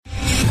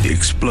The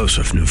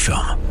explosive new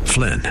film,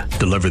 Flynn,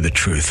 deliver the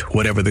truth,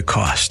 whatever the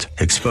cost,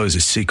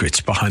 exposes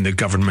secrets behind the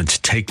government's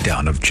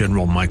takedown of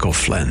General Michael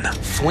Flynn.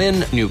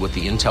 Flynn knew what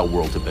the intel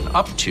world had been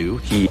up to.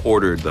 He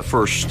ordered the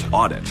first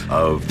audit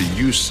of the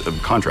use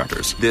of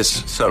contractors.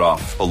 This set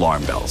off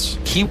alarm bells.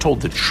 He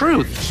told the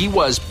truth. He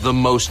was the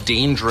most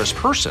dangerous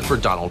person for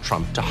Donald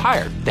Trump to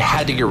hire. They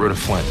had to get rid of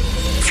Flynn.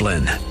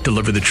 Flynn,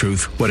 deliver the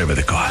truth, whatever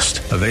the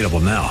cost. Available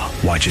now.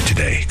 Watch it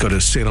today. Go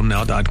to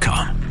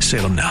salemnow.com.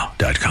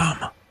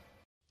 salemnow.com.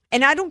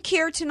 And I don't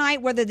care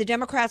tonight whether the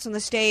Democrats on the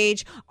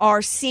stage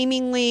are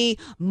seemingly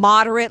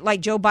moderate,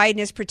 like Joe Biden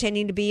is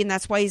pretending to be, and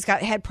that's why he's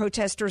had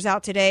protesters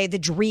out today, the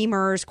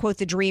Dreamers, quote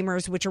the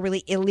Dreamers, which are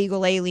really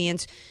illegal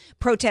aliens,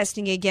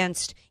 protesting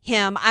against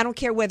him. I don't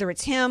care whether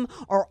it's him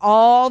or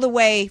all the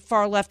way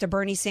far left of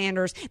Bernie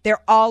Sanders.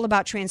 They're all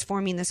about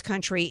transforming this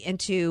country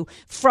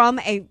from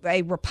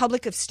a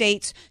republic of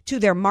states to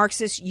their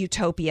Marxist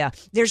utopia.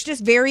 There's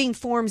just varying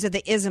forms of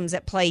the isms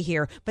at play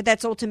here, but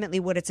that's ultimately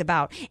what it's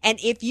about. And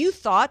if you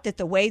thought that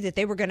the way that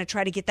they were going to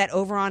try to get that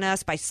over on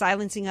us by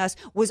silencing us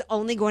was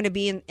only going to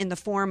be in the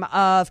form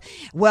of,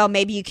 well,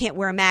 maybe you can't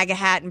wear a MAGA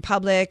hat in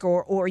public,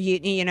 or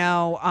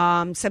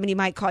somebody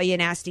might call you a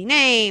nasty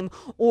name,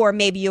 or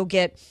maybe you'll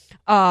get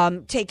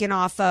taken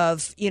off of,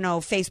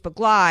 Facebook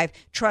Live.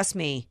 Trust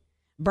me,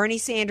 Bernie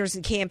Sanders'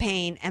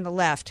 campaign and the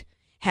left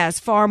has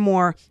far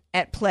more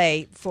at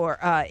play for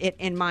it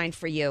in mind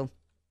for you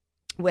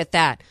with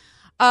that.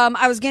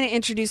 I was going to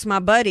introduce my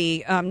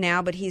buddy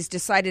now, but he's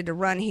decided to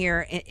run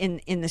here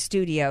in the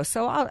studio.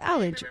 So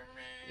I'll introduce.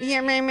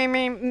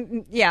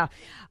 Yeah.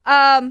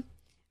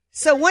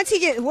 So once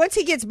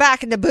he gets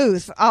back in the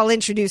booth, I'll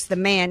introduce the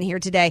man here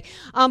today.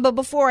 But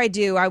before I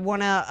do, I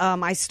want to.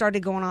 I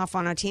started going off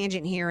on a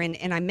tangent here,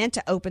 and I meant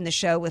to open the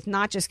show with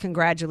not just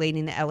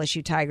congratulating the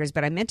LSU Tigers,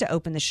 but I meant to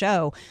open the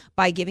show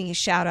by giving a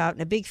shout out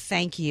and a big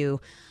thank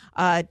you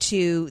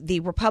to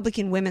the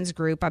Republican women's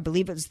group. I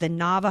believe it was the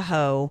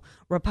Navajo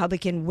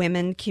Republican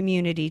Women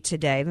Community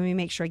today. Let me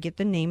make sure I get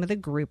the name of the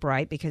group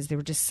right, because they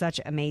were just such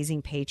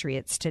amazing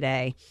patriots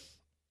today.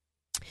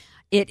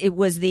 It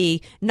was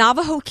the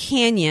Navajo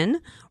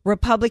Canyon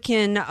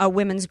Republican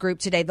women's group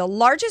today, the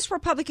largest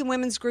Republican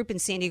women's group in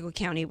San Diego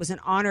County. It was an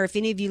honor. If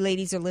any of you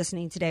ladies are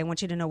listening today, I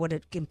want you to know what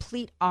a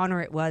complete honor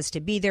it was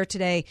to be there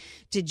today,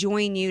 to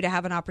join you, to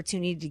have an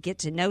opportunity to get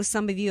to know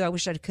some of you. I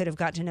wish I could have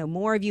got to know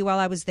more of you while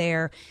I was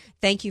there.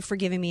 Thank you for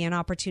giving me an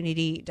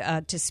opportunity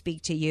to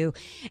speak to you.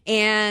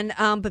 And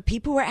but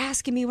people were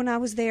asking me when I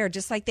was there,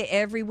 just like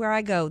everywhere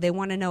I go, they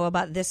want to know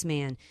about this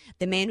man,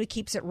 the man who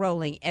keeps it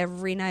rolling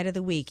every night of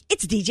the week.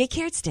 It's DJ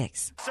Carrot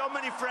Sticks. So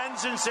many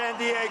friends in San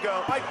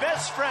Diego. My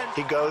best friend.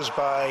 He goes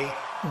by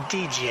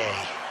DJ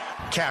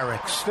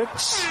Carrot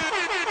Sticks.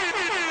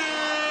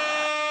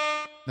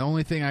 The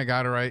only thing I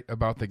got right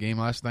about the game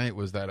last night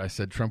was that I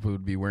said Trump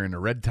would be wearing a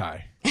red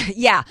tie.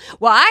 Yeah.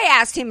 Well, I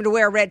asked him to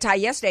wear a red tie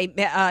yesterday,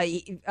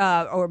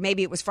 or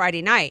maybe it was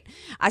Friday night.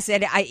 I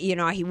said,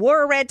 he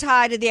wore a red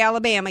tie to the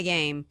Alabama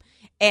game.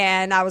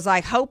 And I was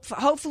like,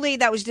 hopefully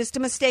that was just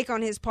a mistake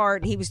on his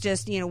part. He was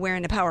just,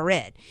 wearing the power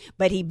red.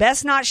 But he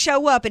best not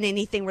show up in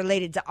anything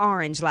related to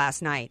orange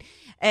last night.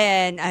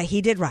 And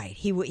he did right.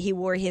 He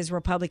wore his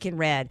Republican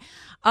red.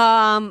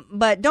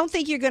 But don't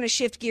think you're going to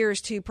shift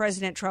gears to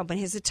President Trump and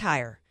his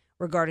attire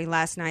regarding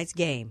last night's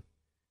game.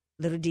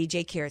 Little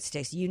DJ Carrot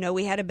Sticks,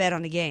 we had a bet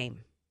on the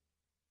game.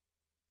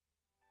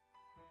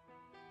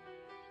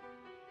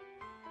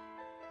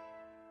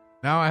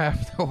 Now I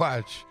have to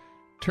watch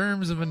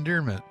Terms of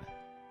Endearment.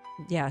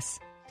 Yes.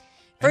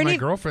 And my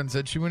girlfriend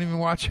said she wouldn't even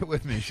watch it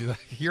with me. She's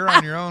like, you're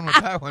on your own with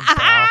that one,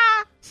 pal.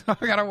 So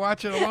I got to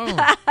watch it alone.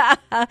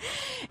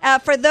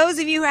 For those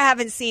of you who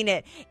haven't seen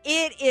it,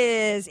 it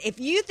is,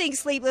 if you think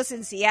Sleepless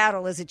in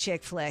Seattle is a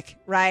chick flick,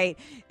 right?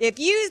 If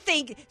you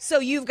think So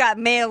You've Got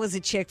Mail is a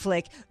chick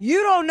flick,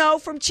 you don't know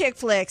from chick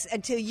flicks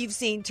until you've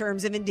seen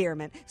Terms of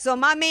Endearment. So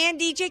my man,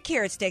 DJ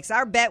Carrot Sticks,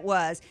 our bet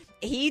was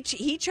he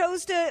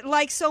chose to,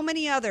 like so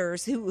many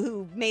others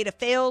who made a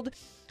failed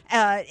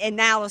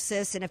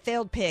analysis and a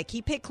failed pick.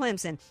 He picked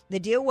Clemson. The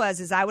deal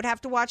was I would have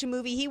to watch a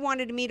movie he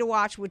wanted me to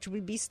watch, which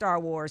would be Star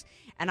Wars,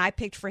 and I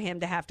picked for him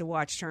to have to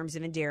watch Terms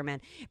of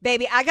Endearment.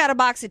 Baby, I got a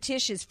box of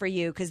tissues for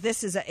you because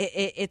this is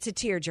it's a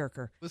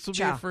tearjerker. This will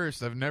be a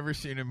first. I've never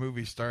seen a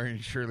movie starring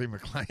Shirley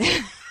MacLaine.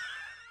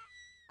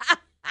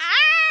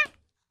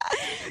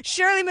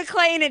 Shirley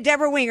MacLaine and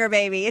Deborah Winger,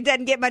 baby. It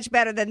doesn't get much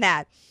better than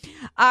that.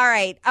 All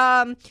right.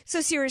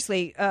 So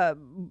seriously,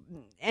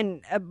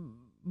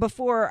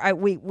 before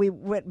we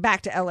went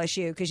back to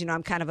LSU, because,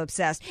 I'm kind of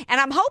obsessed. And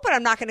I'm hoping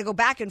I'm not going to go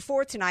back and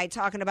forth tonight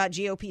talking about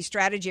GOP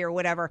strategy or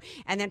whatever,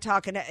 and then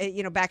talking,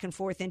 back and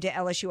forth into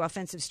LSU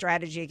offensive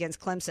strategy against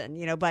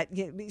Clemson, but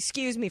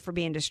excuse me for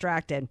being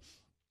distracted.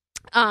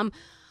 But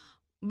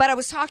I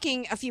was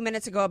talking a few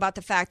minutes ago about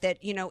the fact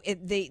that,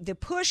 the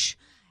push.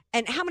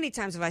 And how many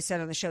times have I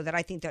said on the show that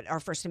I think that our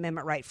First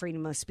Amendment right,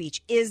 freedom of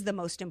speech, is the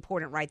most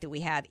important right that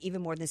we have,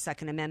 even more than the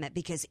Second Amendment,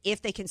 because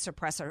if they can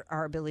suppress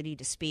our ability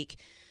to speak,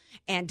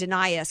 and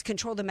deny us,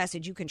 control the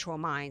message, you control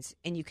minds,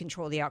 and you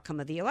control the outcome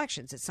of the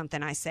elections. It's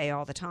something I say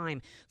all the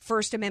time.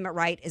 First Amendment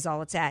right is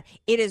all it's at.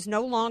 It is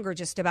no longer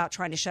just about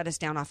trying to shut us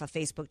down off of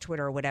Facebook,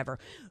 Twitter, or whatever.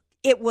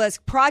 It was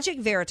Project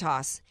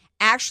Veritas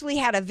actually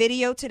had a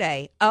video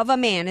today of a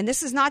man, and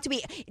this is not to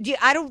be,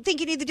 I don't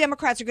think any of the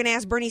Democrats are going to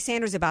ask Bernie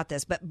Sanders about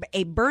this, but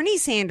a Bernie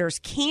Sanders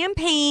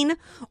campaign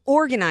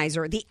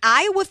organizer, the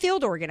Iowa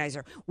field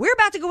organizer. We're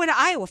about to go into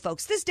Iowa,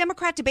 folks. This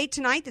Democrat debate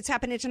tonight that's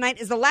happening tonight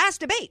is the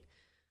last debate.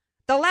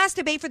 The last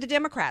debate for the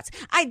Democrats.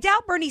 I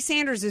doubt Bernie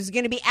Sanders is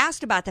going to be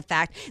asked about the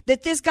fact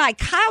that this guy,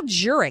 Kyle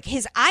Jurek,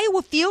 his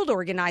Iowa field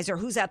organizer,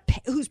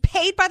 who's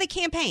paid by the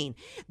campaign,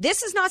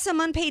 this is not some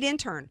unpaid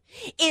intern,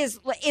 is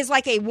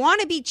like a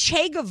wannabe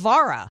Che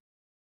Guevara.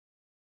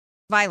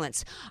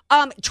 Violence,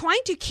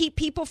 trying to keep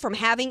people from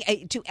having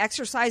to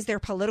exercise their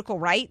political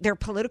right, their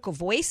political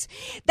voice.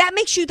 That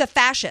makes you the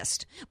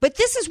fascist. But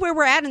this is where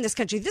we're at in this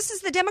country. This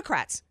is the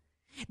Democrats.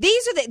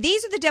 These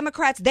are the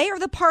Democrats. They are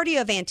the party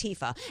of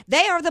Antifa.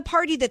 They are the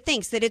party that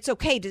thinks that it's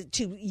okay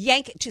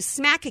to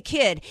smack a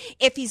kid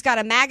if he's got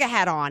a MAGA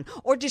hat on,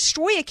 or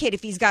destroy a kid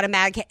if he's got a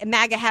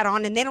MAGA hat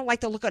on and they don't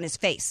like the look on his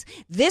face.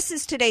 This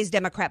is today's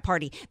Democrat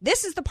Party.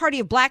 This is the party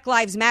of Black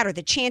Lives Matter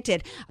that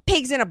chanted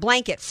pigs in a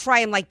blanket,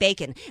 fry them like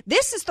bacon.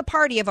 This is the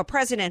party of a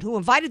president who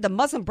invited the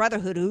Muslim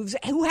Brotherhood,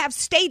 who have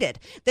stated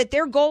that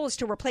their goal is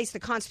to replace the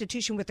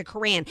Constitution with the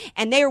Quran,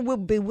 and they will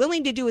be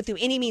willing to do it through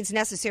any means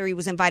necessary,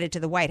 was invited to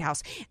the White House.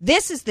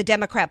 This is the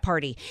Democrat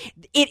Party.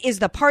 It is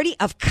the party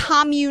of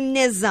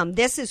communism.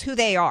 This is who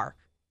they are.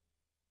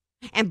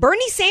 And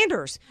Bernie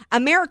Sanders,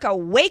 America,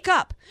 wake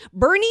up.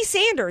 Bernie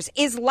Sanders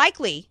is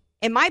likely,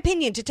 in my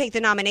opinion, to take the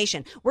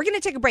nomination. We're going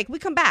to take a break. We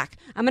come back.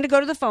 I'm going to go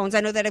to the phones.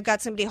 I know that I've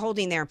got somebody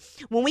holding there.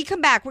 When we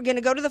come back, we're going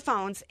to go to the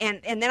phones,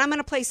 and then I'm going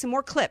to play some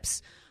more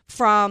clips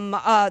from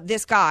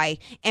this guy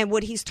and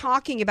what he's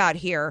talking about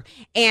here,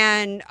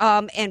 and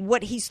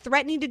what he's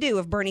threatening to do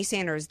if Bernie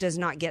Sanders does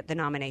not get the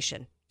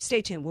nomination.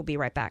 Stay tuned. We'll be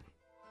right back.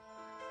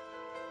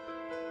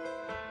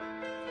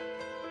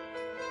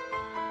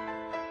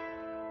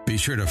 Be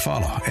sure to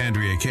follow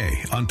Andrea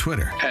Kaye on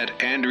Twitter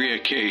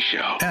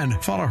 @AndreaKayeShow.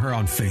 and follow her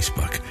on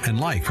Facebook and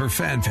like her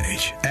fan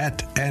page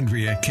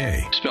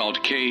 @AndreaKaye.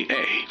 Spelled Kaye.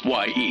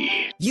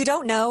 You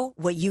don't know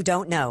what you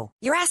don't know.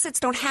 Your assets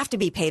don't have to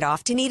be paid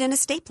off to need an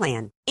estate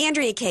plan.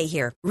 Andrea Kaye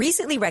here.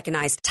 Recently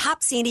recognized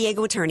top San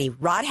Diego attorney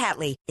Rod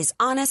Hatley is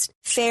honest,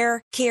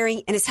 fair,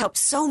 caring, and has helped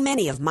so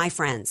many of my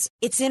friends.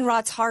 It's in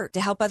Rod's heart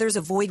to help others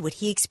avoid what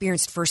he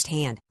experienced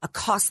firsthand, a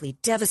costly,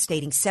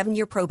 devastating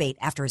 7-year probate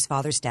after his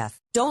father's death.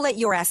 Don't let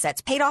your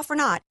assets, paid off or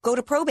not, go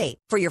to probate.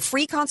 For your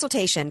free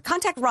consultation,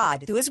 contact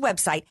Rod through his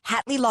website,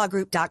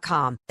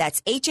 HatleyLawGroup.com.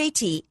 That's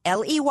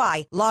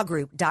HATLEY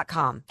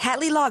lawgroup.com.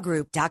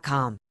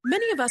 HatleyLawGroup.com.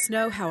 Many of us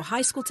know how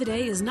high school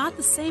today is not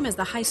the same as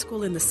the high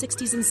school in the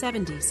 60s and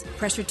 70s.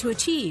 Pressure to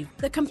achieve,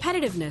 the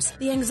competitiveness,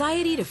 the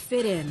anxiety to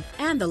fit in,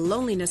 and the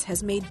loneliness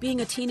has made being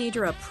a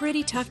teenager a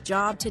pretty tough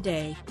job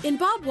today. In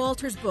Bob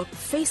Walter's book,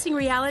 Facing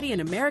Reality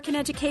in American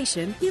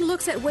Education, he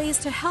looks at ways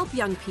to help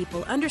young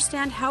people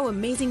understand how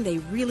amazing they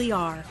really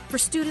are, for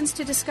students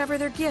to discover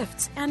their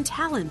gifts and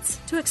talents,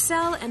 to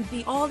excel and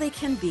be all they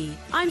can be.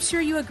 I'm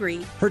sure you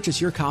agree. Purchase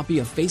your copy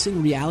of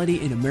Facing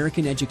Reality in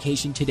American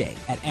Education today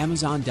at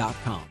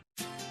Amazon.com.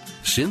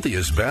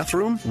 Cynthia's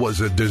bathroom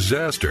was a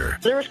disaster.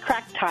 There was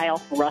cracked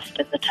tile, rust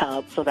in the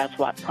tub, so that's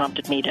what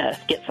prompted me to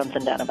get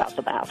something done about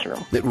the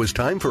bathroom. It was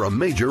time for a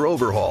major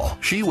overhaul.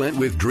 She went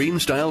with Dream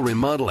Style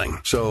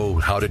Remodeling. So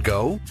how'd it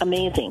go?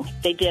 Amazing.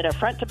 They did a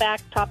front to back,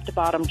 top to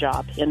bottom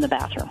job in the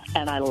bathroom,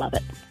 and I love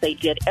it. They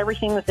did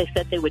everything that they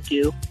said they would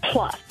do,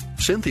 plus.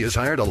 Cynthia's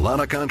hired a lot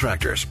of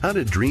contractors. How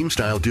did Dream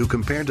Style do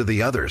compared to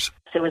the others?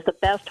 It was the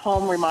best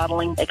home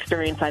remodeling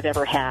experience I've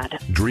ever had.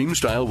 Dream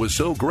Style was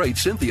so great,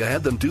 Cynthia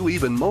had them do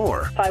even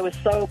more. I was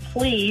so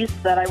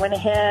pleased that I went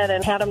ahead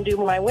and had them do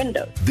my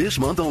windows. This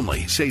month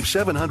only, save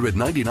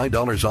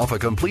 $799 off a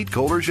complete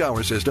Kohler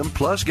shower system,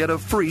 plus get a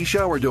free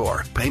shower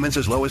door. Payments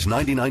as low as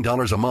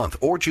 $99 a month,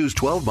 or choose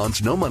 12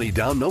 months, no money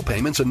down, no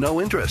payments, and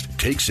no interest.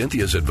 Take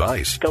Cynthia's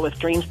advice. Go with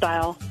Dream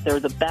Style. They're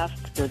the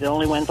best. They're the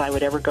only ones I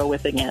would ever go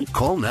with again.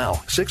 Call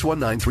now,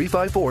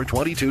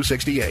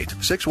 619-354-2268.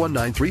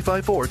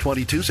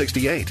 619-354-2268.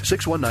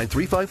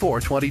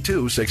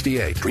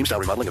 619-354-2268. Dream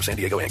Style Remodeling of San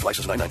Diego, Inc.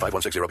 License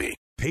 995160B.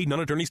 Paid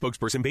non-attorney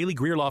spokesperson Bailey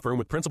Greer Law Firm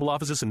with principal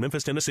offices in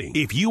Memphis, Tennessee.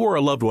 If you or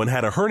a loved one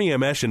had a hernia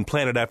mesh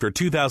implanted after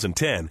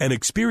 2010 and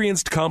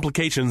experienced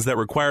complications that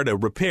required a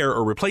repair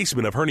or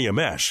replacement of hernia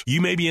mesh,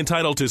 you may be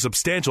entitled to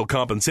substantial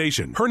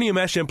compensation. Hernia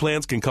mesh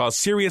implants can cause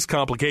serious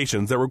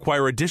complications that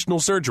require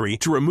additional surgery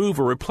to remove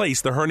or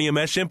replace the hernia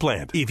mesh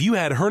implant. If you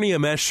had hernia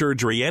mesh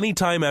surgery any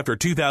time after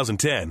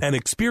 2010 and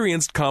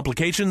experienced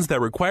complications that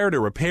required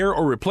a repair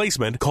or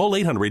replacement, call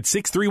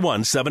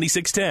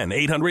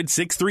 800-631-7610.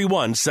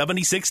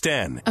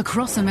 800-631-7610.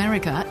 Across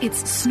America,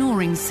 it's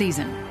snoring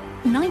season.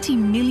 90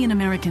 million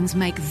Americans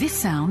make this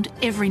sound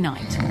every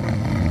night.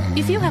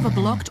 If you have a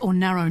blocked or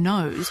narrow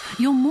nose,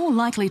 you're more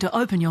likely to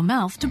open your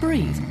mouth to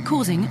breathe,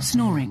 causing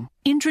snoring.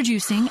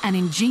 Introducing an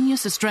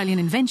ingenious Australian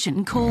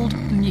invention called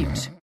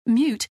Mute.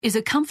 Mute is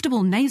a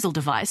comfortable nasal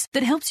device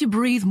that helps you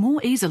breathe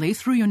more easily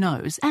through your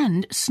nose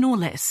and snore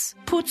less.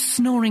 Put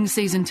snoring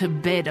season to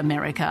bed,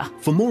 America.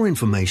 For more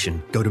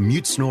information, go to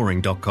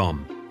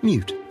mutesnoring.com.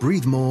 Mute.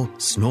 Breathe more,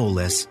 snore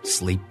less,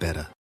 sleep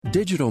better.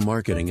 Digital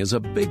marketing is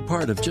a big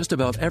part of just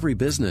about every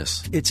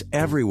business. It's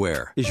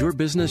everywhere. Is your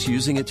business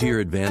using it to your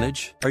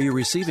advantage? Are you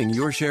receiving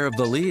your share of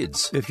the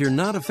leads? If you're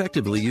not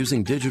effectively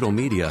using digital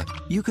media,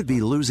 you could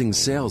be losing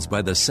sales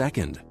by the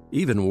second.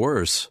 Even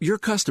worse, your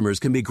customers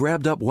can be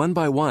grabbed up one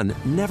by one,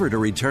 never to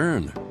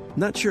return.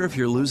 Not sure if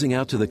you're losing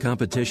out to the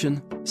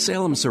competition?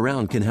 Salem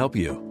Surround can help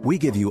you. We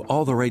give you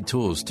all the right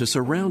tools to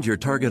surround your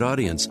target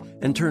audience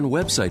and turn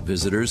website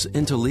visitors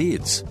into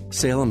leads.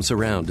 Salem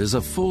Surround is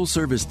a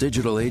full-service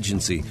digital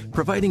agency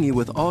providing you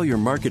with all your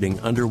marketing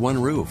under one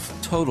roof.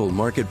 Total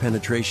market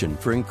penetration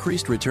for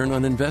increased return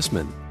on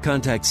investment.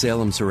 Contact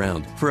Salem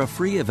Surround for a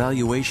free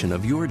evaluation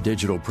of your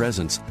digital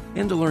presence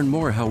and to learn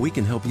more how we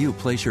can help you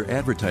place your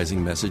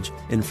advertising message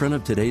in front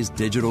of today's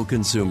digital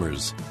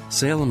consumers.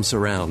 Salem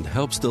Surround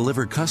helps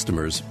deliver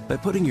customers by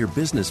putting your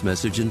business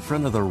message in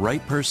front of the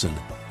right person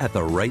at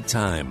the right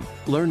time.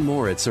 Learn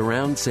more at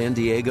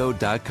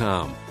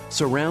surroundsandiego.com.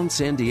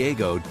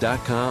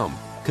 Surroundsandiego.com.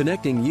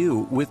 Connecting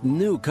you with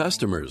new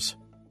customers.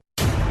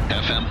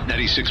 FM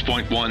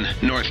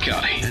 96.1 North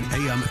County and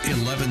AM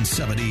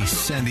 1170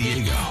 San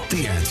Diego.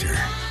 The Answer.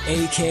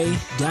 AK,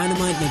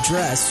 Dynamite and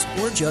Address,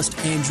 or just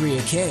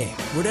Andrea K.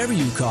 Whatever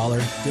you call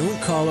her,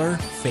 don't call her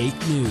fake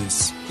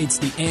news. It's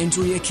the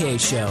Andrea K.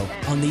 Show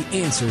on The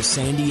Answer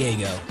San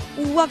Diego.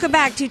 Welcome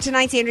back to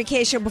tonight's Andrea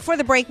K. Show. Before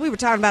the break, we were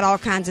talking about all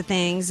kinds of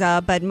things,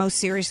 but most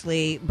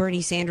seriously,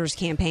 Bernie Sanders'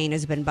 campaign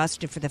has been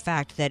busted for the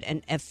fact that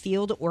a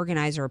field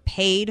organizer,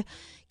 paid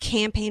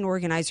campaign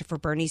organizer for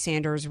Bernie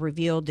Sanders,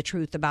 revealed the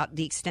truth about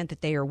the extent that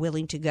they are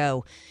willing to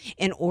go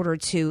in order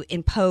to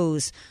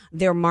impose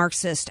their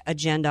Marxist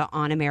agenda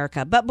on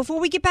America. But before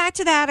we get back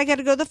to that, I got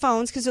to go to the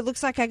phones because it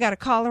looks like I got a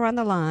caller on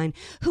the line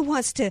who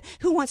wants to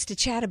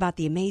chat about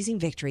the amazing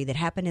victory that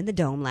happened in the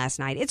Dome last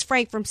night. It's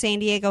Frank from San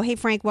Diego. Hey,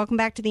 Frank, welcome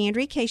back to the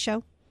Andrea K.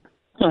 Show.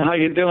 How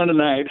you doing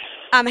tonight?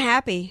 I'm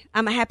happy.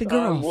 I'm a happy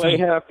girl. I'm way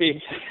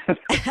happy.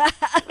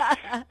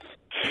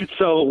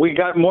 So we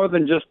got more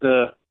than just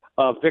a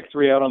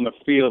victory out on the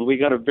field. We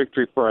got a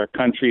victory for our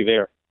country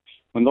there.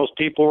 When those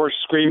people were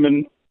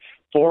screaming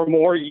 4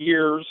 more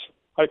years,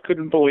 I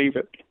couldn't believe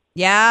it.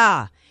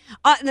 Yeah.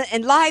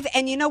 And live,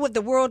 and you know what?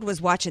 The world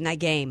was watching that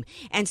game.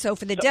 And so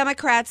for the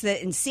Democrats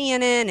and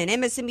CNN and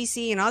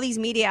MSNBC and all these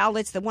media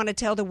outlets that want to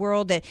tell the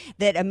world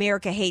that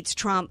America hates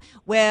Trump,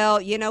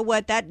 well, you know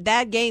what?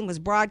 That game was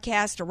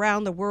broadcast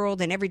around the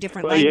world in every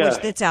different language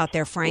that's out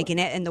there, Frank.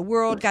 And the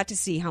world got to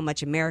see how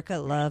much America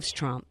loves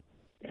Trump.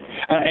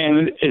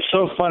 And it's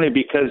so funny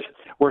because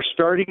we're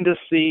starting to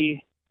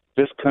see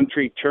this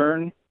country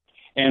turn.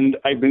 And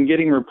I've been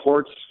getting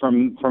reports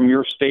from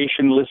your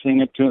station, listening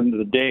to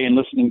the day and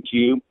listening to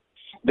you,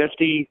 that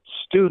the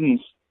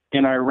students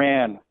in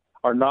Iran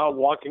are not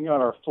walking on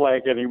our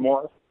flag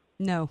anymore.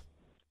 No.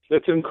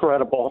 It's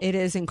incredible. It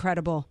is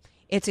incredible.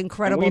 It's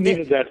incredible. And we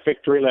needed that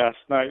victory last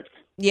night.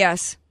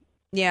 Yes.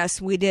 Yes,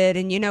 we did.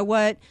 And you know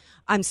what?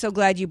 I'm so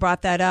glad you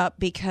brought that up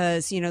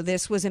because, you know,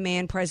 this was a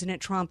man, President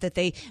Trump, that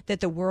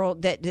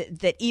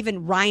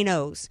even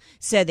rhinos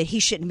said that he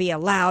shouldn't be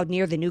allowed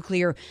near the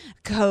nuclear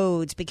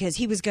codes because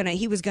he was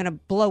gonna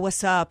blow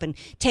us up and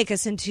take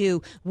us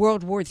into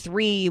World War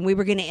III and we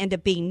were going to end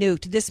up being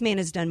nuked. This man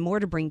has done more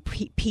to bring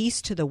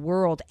peace to the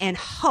world and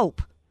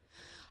hope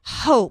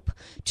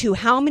to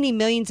how many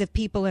millions of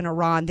people in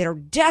Iran that are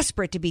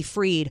desperate to be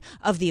freed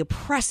of the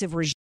oppressive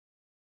regime.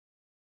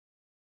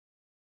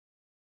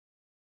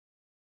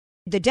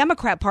 The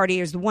Democrat Party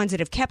is the ones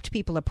that have kept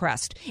people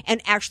oppressed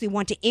and actually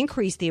want to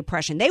increase the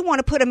oppression. They want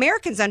to put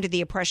Americans under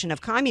the oppression of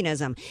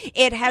communism.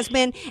 It has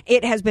been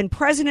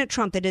President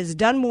Trump that has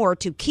done more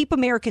to keep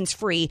Americans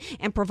free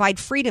and provide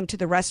freedom to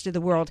the rest of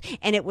the world.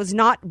 And it was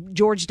not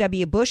George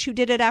W. Bush who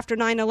did it after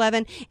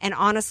 9/11. And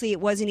honestly,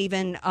 it wasn't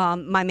even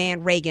my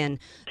man Reagan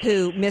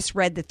who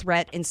misread the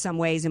threat in some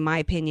ways, in my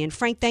opinion.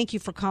 Frank, thank you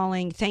for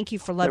calling. Thank you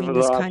for loving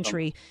this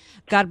country.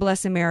 God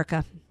bless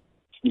America.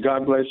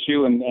 God bless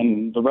you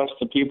and the rest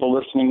of the people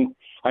listening.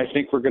 I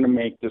think we're going to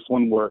make this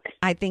one work.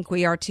 I think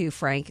we are too,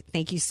 Frank.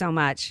 Thank you so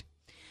much.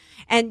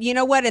 And you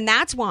know what? And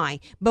that's why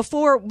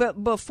before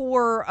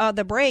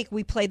the break,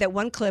 we played that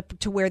one clip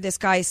to where this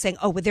guy is saying,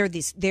 "Oh, well, they're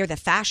the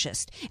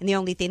fascist, and the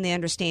only thing they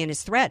understand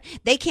is threat.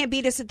 They can't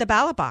beat us at the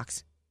ballot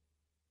box.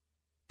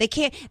 They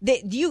can't.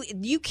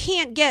 You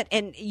can't get,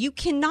 and you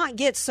cannot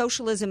get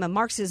socialism and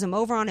Marxism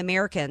over on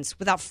Americans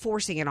without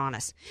forcing it on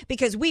us,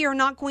 because we are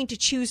not going to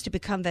choose to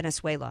become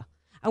Venezuela."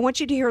 I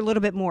want you to hear a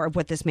little bit more of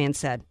what this man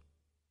said.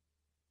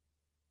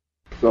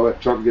 So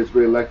if Trump gets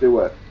reelected,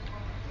 what?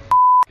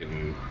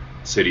 And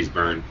cities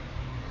burn.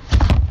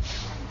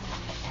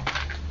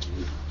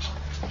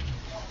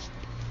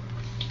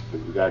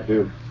 What we gotta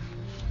do?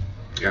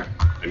 Yeah,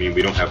 I mean,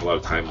 we don't have a lot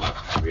of time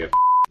left. We have to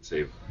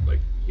save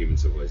human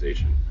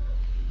civilization.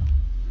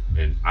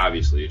 And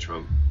obviously,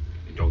 Trump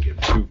don't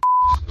give two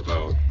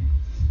about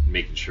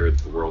making sure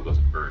that the world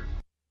doesn't burn.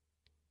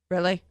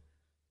 Really?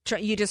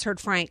 You just heard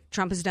Frank.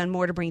 Trump has done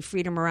more to bring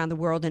freedom around the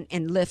world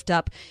and lift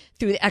up,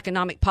 through the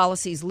economic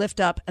policies, lift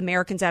up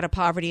Americans out of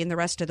poverty and the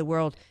rest of the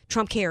world.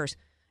 Trump cares.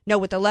 No,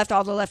 what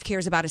all the left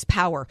cares about is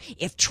power.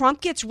 If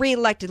Trump gets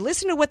reelected,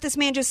 listen to what this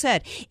man just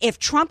said. If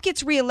Trump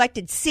gets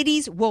reelected,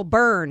 cities will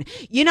burn.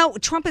 You know,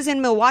 Trump is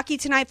in Milwaukee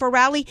tonight for a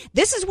rally.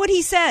 This is what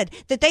he said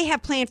that they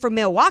have planned for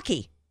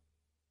Milwaukee.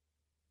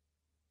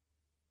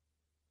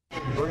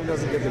 Bernie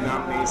doesn't get the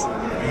nomination,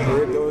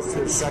 or it goes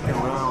to the second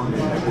round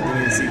at the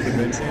DNC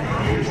convention,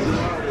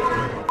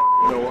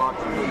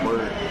 Milwaukee will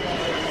burn.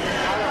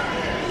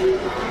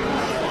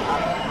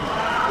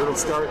 It'll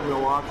start in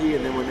Milwaukee,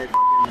 and then when the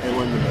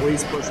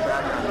police push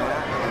back on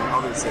that,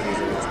 other cities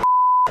will.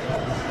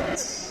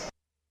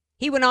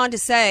 He went on to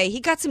say, he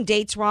got some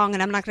dates wrong,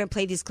 and I'm not going to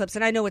play these clips,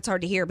 and I know it's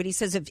hard to hear, but he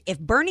says if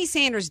Bernie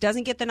Sanders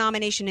doesn't get the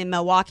nomination in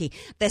Milwaukee,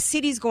 the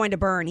city's going to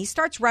burn. He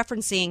starts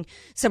referencing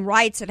some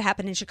riots that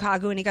happened in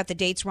Chicago, and he got the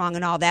dates wrong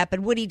and all that, but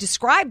what he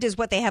described is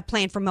what they have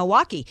planned for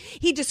Milwaukee.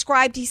 He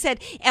said,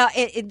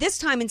 this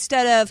time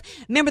instead of,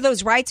 remember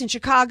those riots in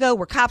Chicago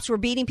where cops were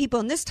beating people,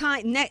 and this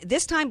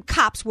time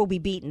cops will be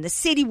beaten. The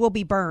city will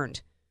be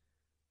burned.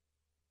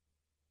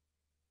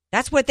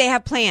 That's what they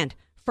have planned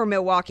for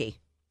Milwaukee.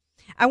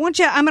 I want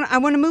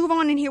to move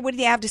on and hear what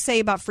they have to say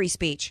about free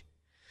speech.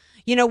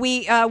 You know,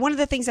 one of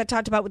the things I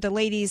talked about with the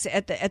ladies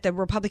at the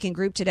Republican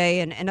group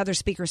today, and other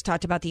speakers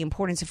talked about the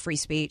importance of free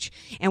speech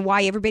and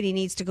why everybody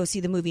needs to go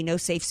see the movie No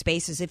Safe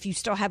Spaces if you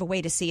still have a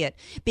way to see it.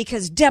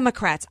 Because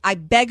Democrats, I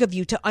beg of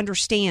you to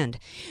understand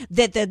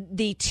that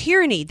the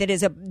tyranny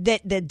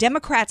that the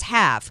Democrats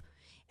have,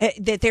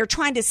 that they're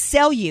trying to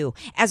sell you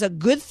as a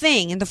good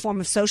thing in the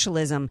form of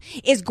socialism,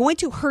 is going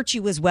to hurt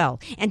you as well.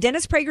 And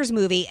Dennis Prager's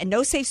movie, and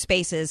No Safe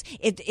Spaces,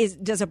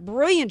 does a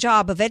brilliant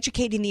job of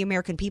educating the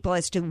American people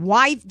as to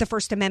why the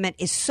First Amendment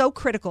is so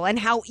critical and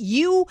how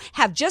you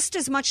have just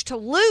as much to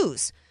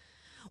lose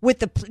with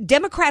the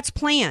Democrats'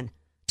 plan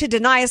to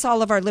deny us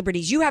all of our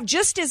liberties. You have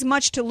just as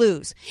much to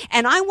lose.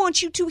 And I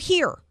want you to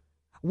hear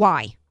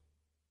why.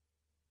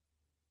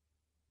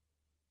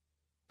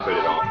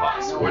 At all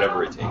costs,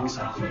 whatever it takes,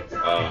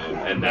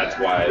 and that's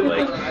why,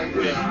 like,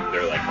 when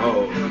they're like,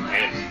 "Oh,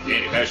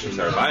 anti-fascists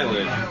are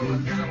violent,"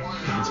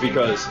 it's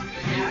because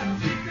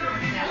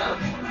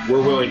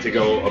we're willing to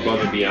go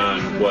above and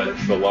beyond what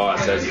the law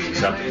says is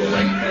acceptable.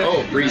 Like,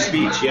 oh, free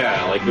speech,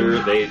 yeah. Like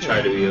they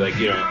try to be like,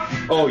 you know,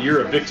 oh,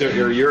 you're a victim,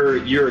 or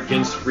you're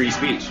against free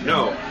speech.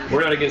 No,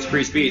 we're not against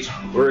free speech.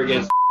 We're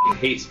against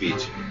hate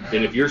speech.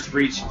 And if your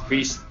free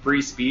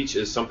speech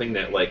is something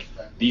that, like,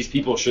 these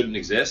people shouldn't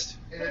exist,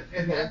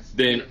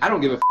 then I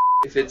don't give a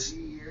if it's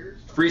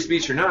free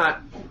speech or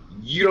not.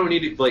 You don't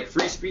need it. Like,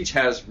 free speech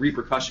has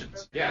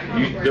repercussions. Yeah,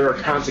 there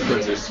are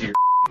consequences to your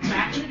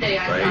speech,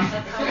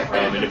 right?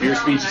 And if your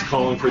speech is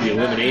calling for the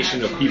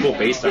elimination of people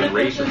based on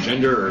race or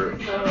gender or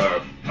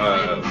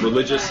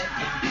religious,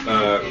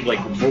 like,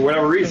 for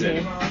whatever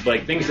reason,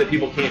 like things that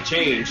people can't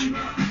change,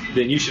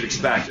 then you should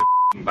expect a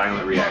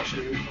violent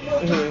reaction.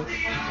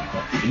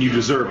 And you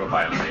deserve a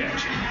violent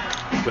reaction.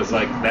 Because,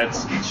 like,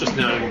 it's just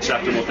not an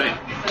acceptable thing.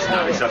 It's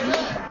not acceptable.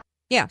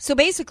 Yeah, so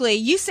basically,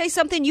 you say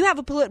something, you have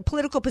a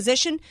political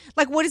position,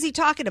 like, what is he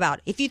talking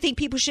about? If you think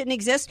people shouldn't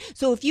exist,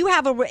 so if you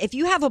have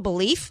a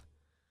belief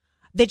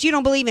that you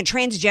don't believe in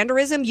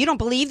transgenderism, you don't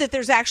believe that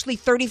there's actually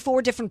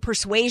 34 different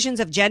persuasions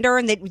of gender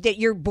and that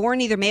you're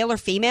born either male or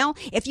female,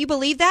 if you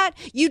believe that,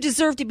 you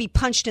deserve to be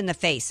punched in the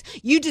face.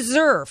 You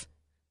deserve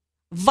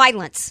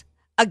violence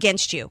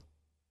against you.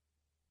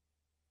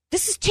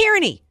 This is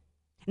tyranny.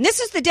 And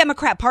this is the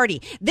Democrat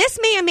Party. This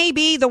man may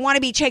be the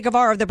wannabe Che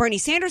Guevara of the Bernie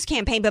Sanders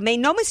campaign, but make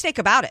no mistake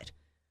about it.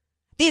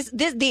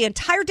 The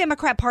entire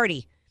Democrat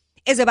Party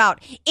is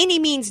about any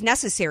means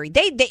necessary.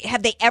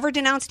 Have they ever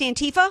denounced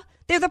Antifa?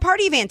 They're the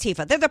party of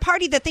Antifa. They're the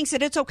party that thinks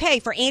that it's okay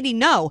for Andy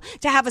Ngo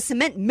to have a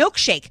cement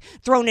milkshake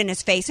thrown in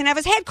his face and have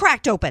his head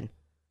cracked open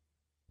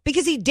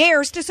because he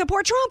dares to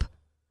support Trump.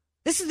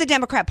 This is the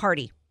Democrat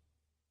Party.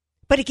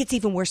 But it gets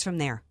even worse from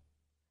there.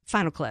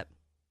 Final clip.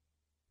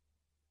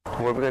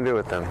 What are we going to do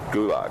with them?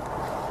 Gulag.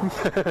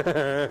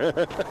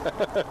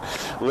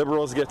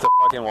 Liberals get to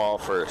fucking wall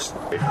first.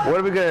 What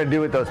are we going to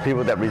do with those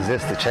people that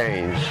resist the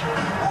change?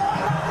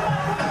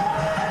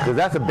 Because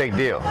that's a big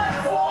deal.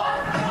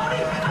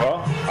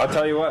 Well, I'll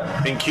tell you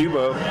what. In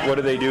Cuba, what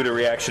do they do to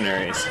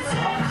reactionaries?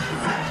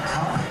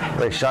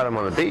 They shot them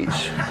on the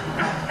beach.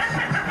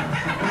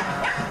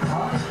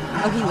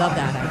 Oh, he loved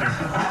that idea.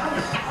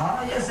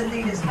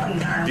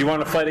 Do you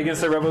want to fight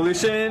against the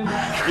revolution?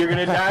 You're going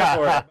to die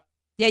for it.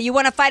 Yeah, you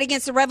want to fight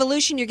against the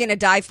revolution, you're going to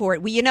die for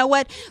it. Well, you know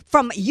what?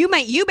 We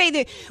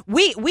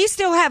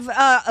still have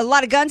a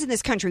lot of guns in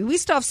this country. We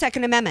still have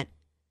Second Amendment.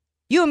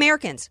 You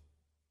Americans,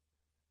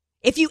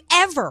 if you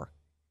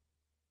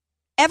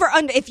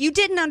if you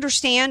didn't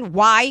understand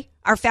why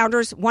our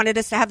founders wanted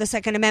us to have the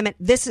Second Amendment,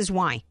 this is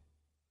why.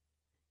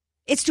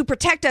 It's to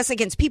protect us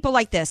against people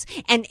like this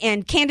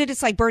and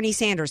candidates like Bernie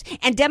Sanders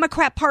and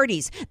Democrat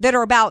parties that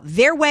are about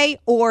their way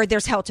or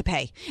there's hell to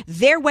pay.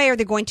 Their way or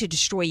they're going to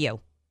destroy you.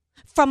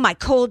 From my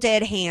cold,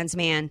 dead hands,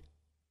 man.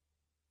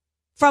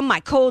 From my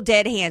cold,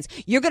 dead hands.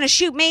 You're going to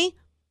shoot me?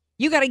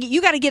 You got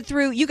to get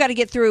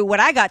through what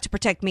I got to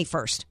protect me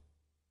first.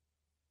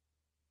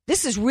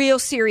 This is real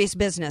serious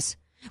business.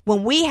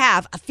 When we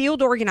have a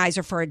field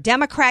organizer for a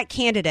Democrat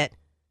candidate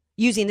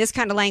using this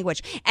kind of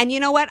language. And you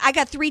know what? I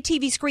got 3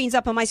 TV screens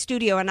up in my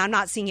studio and I'm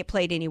not seeing it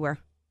played anywhere.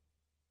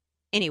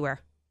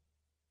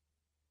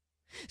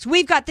 So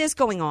we've got this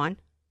going on,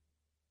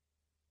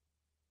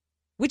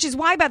 which is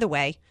why, by the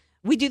way,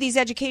 we do these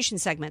education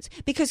segments.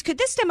 Because could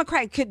this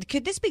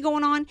be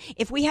going on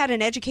if we had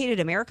an educated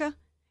America?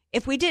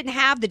 If we didn't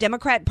have the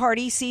Democrat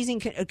Party seizing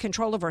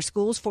control of our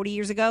schools 40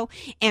 years ago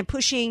and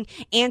pushing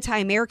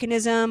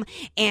anti-Americanism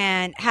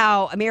and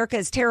how America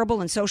is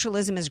terrible and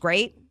socialism is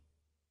great?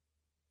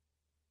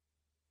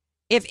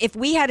 If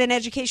we had an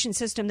education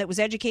system that was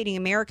educating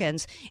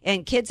Americans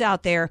and kids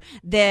out there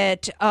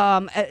that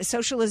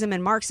socialism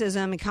and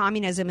Marxism and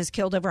communism has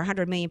killed over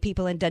 100 million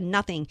people and done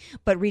nothing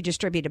but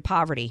redistributed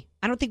poverty,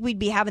 I don't think we'd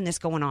be having this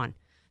going on.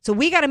 So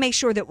we got to make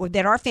sure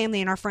that our family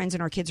and our friends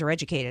and our kids are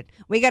educated.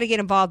 We got to get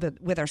involved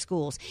with our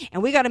schools,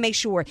 and we got to make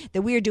sure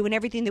that we are doing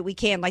everything that we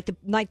can,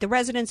 like the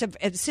residents of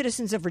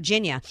citizens of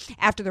Virginia,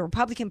 after the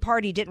Republican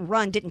Party didn't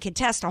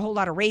contest a whole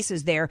lot of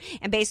races there,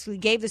 and basically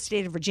gave the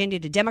state of Virginia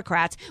to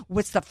Democrats.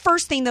 What's the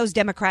first thing those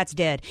Democrats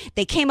did?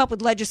 They came up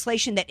with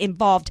legislation that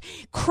involved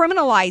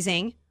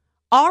criminalizing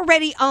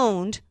already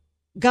owned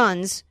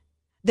guns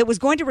that was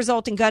going to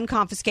result in gun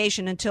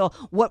confiscation until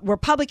what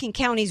Republican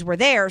counties were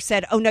there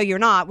said, oh, no, you're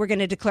not. We're going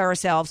to declare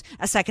ourselves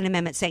a Second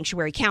Amendment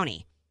sanctuary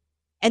county.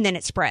 And then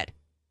it spread.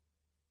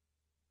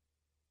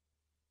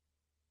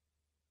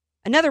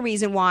 Another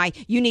reason why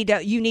you need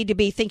to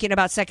be thinking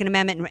about Second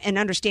Amendment and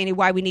understanding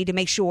why we need to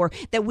make sure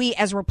that we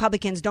as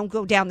Republicans don't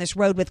go down this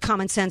road with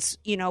common sense,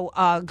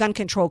 gun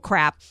control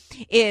crap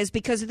is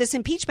because of this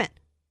impeachment.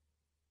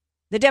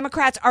 The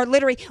Democrats are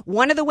literally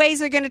one of the ways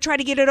they're going to try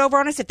to get it over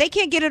on us. If they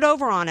can't get it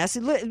over on us,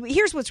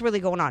 here's what's really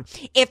going on.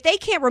 If they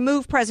can't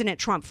remove President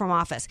Trump from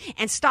office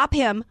and stop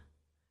him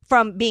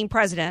from being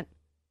president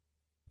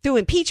through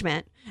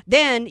impeachment,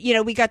 then,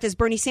 we got this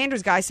Bernie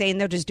Sanders guy saying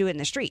they'll just do it in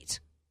the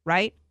streets,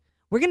 right?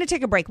 We're going to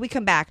take a break. We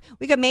come back.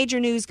 We got major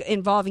news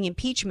involving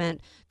impeachment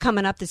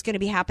coming up that's going to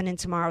be happening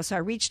tomorrow. So I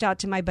reached out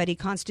to my buddy,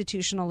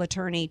 constitutional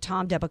attorney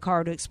Tom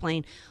DeBaccaro, to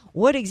explain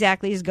what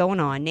exactly is going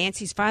on.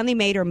 Nancy's finally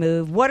made her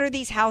move. What are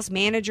these House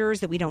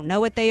managers that we don't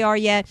know what they are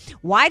yet?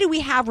 Why do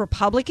we have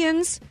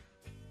Republicans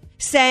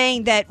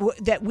saying that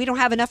we don't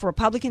have enough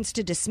Republicans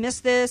to dismiss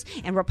this,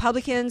 and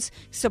Republicans,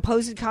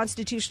 supposed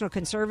constitutional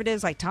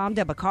conservatives like Tom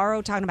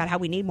DeBaccaro, talking about how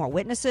we need more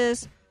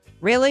witnesses?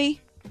 Really?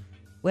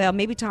 Well,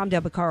 maybe Tom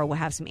DeBaccaro will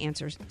have some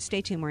answers.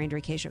 Stay tuned. More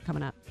Andrea Kaye Show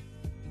coming up.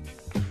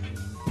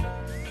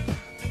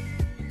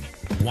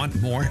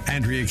 Want more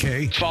Andrea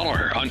Kaye? Follow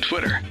her on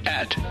Twitter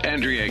at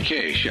Andrea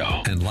Kaye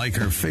Show. And like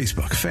her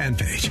Facebook fan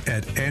page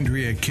at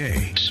Andrea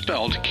Kaye.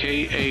 Spelled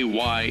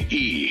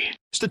Kaye.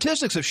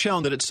 Statistics have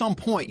shown that at some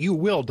point you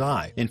will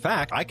die. In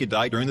fact, I could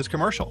die during this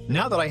commercial.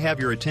 Now that I have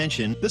your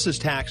attention, this is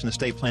tax and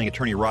estate planning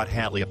attorney Rod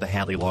Hatley of the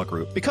Hatley Law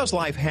Group. Because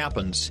life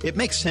happens, it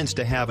makes sense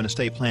to have an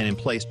estate plan in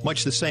place,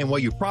 much the same way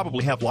you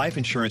probably have life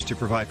insurance to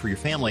provide for your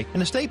family.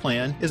 An estate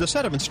plan is a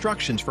set of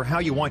instructions for how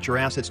you want your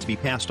assets to be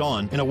passed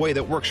on in a way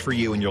that works for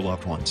you and your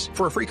loved ones.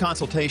 For a free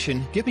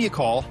consultation, give me a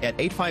call at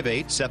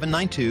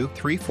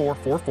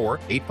 858-792-3444,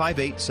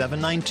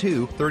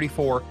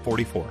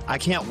 858-792-3444. I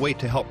can't wait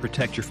to help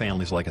protect your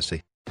family's legacy.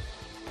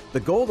 The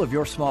goal of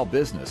your small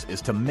business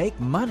is to make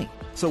money.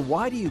 So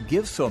why do you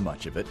give so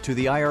much of it to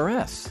the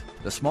IRS?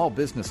 The small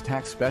business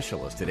tax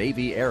specialists at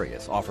AV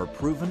Arias offer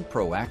proven,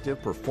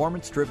 proactive,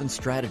 performance-driven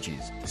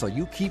strategies so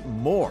you keep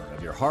more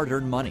of your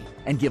hard-earned money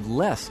and give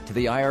less to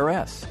the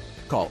IRS.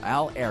 Call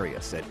Al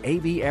Arias at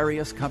AV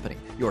Arias Company,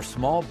 your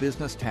small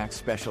business tax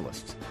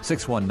specialists.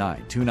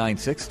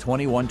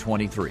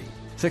 619-296-2123.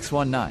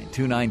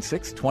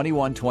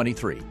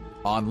 619-296-2123.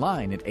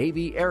 Online at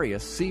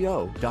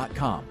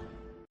avariasco.com.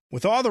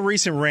 With all the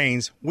recent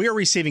rains, we are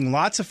receiving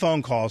lots of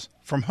phone calls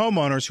from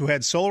homeowners who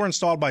had solar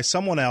installed by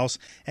someone else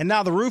and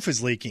now the roof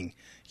is leaking.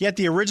 Yet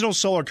the original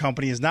solar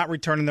company is not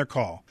returning their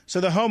call.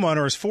 So the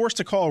homeowner is forced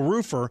to call a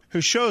roofer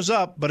who shows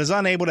up but is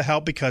unable to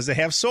help because they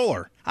have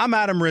solar. I'm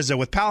Adam Rizzo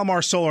with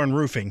Palomar Solar and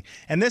Roofing,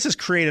 and this has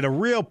created a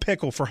real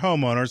pickle for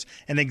homeowners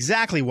and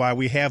exactly why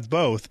we have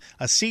both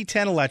a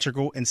C10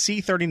 electrical and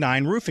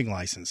C39 roofing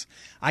license.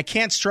 I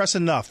can't stress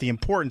enough the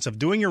importance of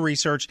doing your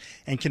research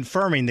and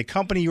confirming the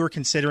company you are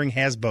considering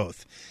has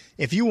both.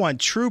 If you want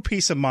true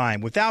peace of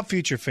mind without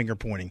future finger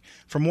pointing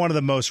from one of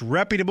the most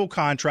reputable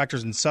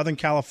contractors in Southern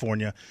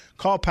California,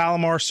 call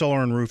Palomar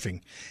Solar and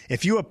Roofing.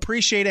 If you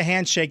appreciate a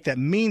handshake that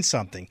means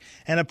something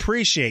and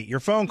appreciate your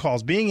phone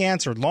calls being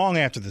answered long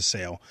after the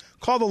sale,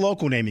 call the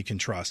local name you can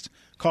trust.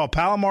 Call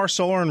Palomar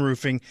Solar and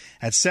Roofing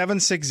at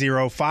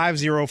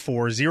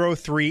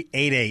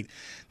 760-504-0388.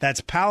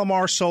 That's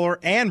Palomar Solar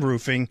and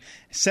Roofing,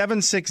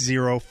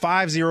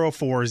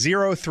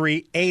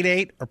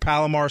 760-504-0388 or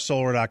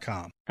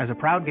palomarsolar.com. As a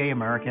proud gay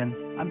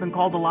American, I've been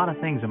called a lot of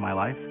things in my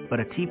life, but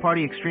a Tea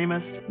Party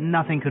extremist,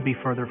 nothing could be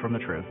further from the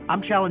truth.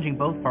 I'm challenging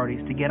both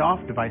parties to get off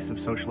divisive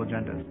social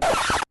agendas.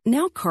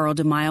 Now Carl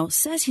DeMille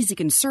says he's a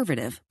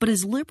conservative, but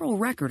his liberal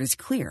record is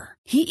clear.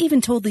 He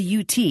even told the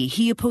UT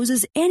he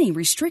opposes any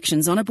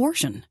restrictions on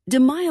abortion.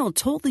 DeMille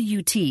told the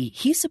UT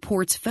he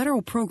supports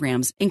federal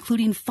programs,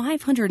 including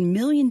 $500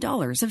 million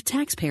of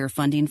taxpayer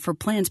funding for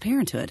Planned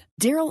Parenthood.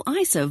 Darrell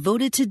Issa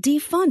voted to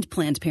defund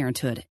Planned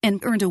Parenthood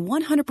and earned a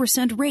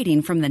 100%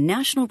 rating from the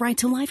National Right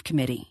to Life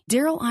Committee.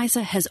 Darrell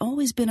Issa has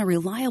always been a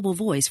reliable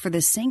voice for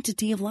the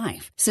sanctity of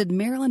life, said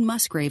Marilyn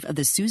Musgrave of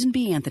the Susan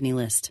B. Anthony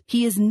List.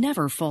 He has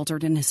never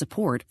faltered in his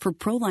support for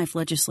pro-life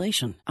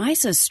legislation.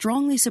 Issa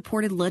strongly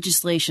supported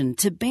legislation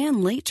to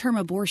ban late-term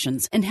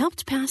abortions and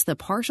helped pass the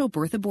partial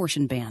birth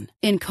abortion ban.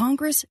 In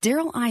Congress,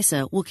 Darrell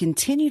Issa will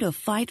continue to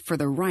fight for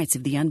the rights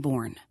of the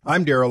unborn.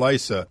 I'm Darrell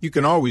Issa. You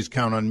can always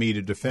count on me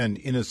to defend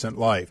innocent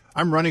life.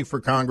 I'm running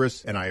for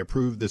Congress, and I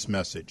approve this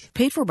message.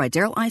 Paid for by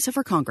Darrell Issa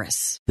for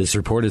Congress. This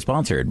report is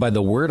sponsored by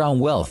the Word on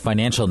Wealth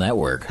Financial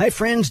Network. Hi,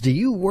 friends. Do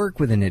you work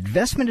with an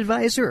investment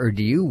advisor or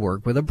do you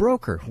work with a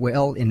broker?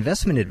 Well,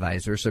 investment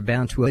advisors are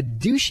bound to a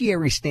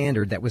fiduciary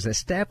standard that was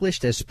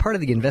established as part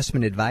of the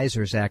Investment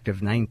Advisors Act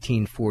of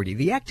 1940.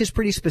 The act is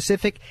pretty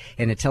specific,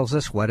 and it tells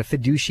us what a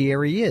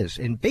fiduciary is.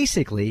 And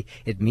basically,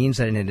 it means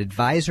that an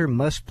advisor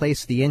must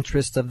place the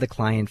interests of the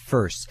client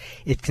first.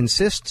 It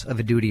consists of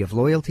a duty of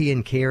loyalty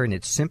and care, and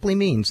it simply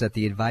means that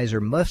the advisor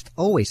must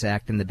always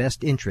act in the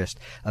best interest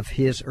of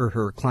his or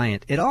her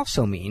client. It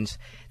also means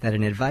that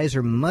an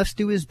advisor must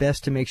do his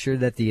best to make sure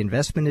that the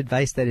investment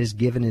advice that is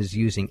given is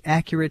using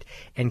accurate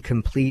and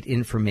complete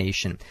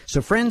information.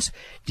 So, friends,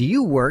 do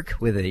you work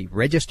with a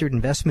registered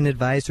investment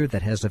advisor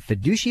that has a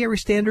fiduciary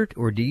standard,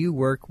 or do you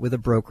work with a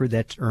broker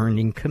that's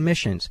earning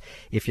commissions?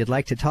 If you'd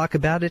like to talk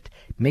about it,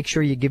 make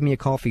sure you give me a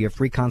call for your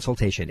free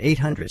consultation.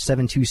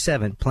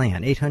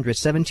 800-727-PLAN,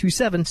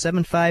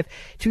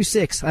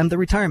 800-727-7526. I'm the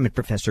retirement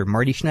professor,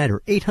 Marty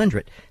Schneider,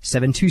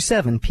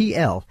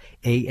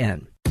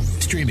 800-727-PLAN.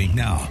 Streaming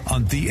now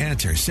on The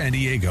Answer San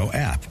Diego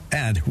app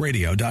and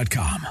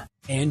radio.com.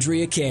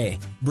 Andrea Kaye,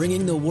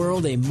 bringing the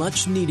world a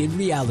much-needed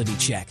reality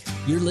check.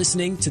 You're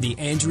listening to The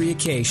Andrea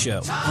Kaye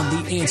Show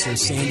on The Answer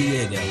San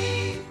Diego.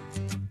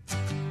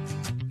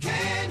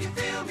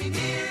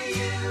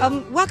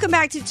 Welcome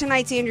back to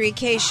tonight's Andrea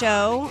Kaye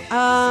Show.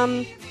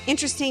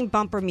 Interesting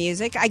bumper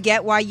music. I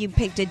get why you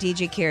picked a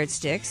DJ Carrot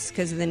Sticks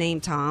because of the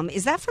name Tom.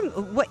 Is that from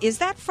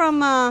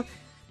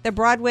the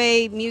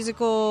Broadway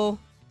musical?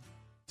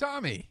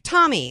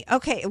 Tommy.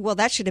 Okay. Well,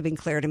 that should have been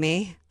clear to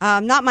me.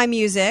 Not my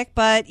music,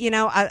 but,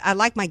 I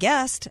like my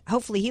guest.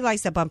 Hopefully he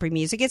likes that bumper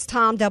music. It's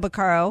Tom Del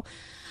Beccaro.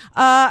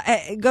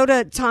 Go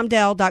to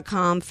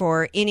tomdel.com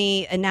for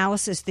any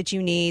analysis that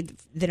you need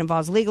that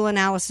involves legal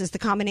analysis, the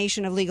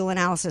combination of legal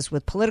analysis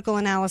with political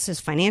analysis,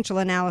 financial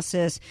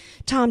analysis.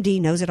 Tom D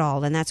knows it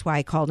all, and that's why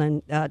I called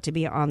in to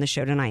be on the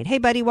show tonight. Hey,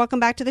 buddy, welcome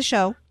back to the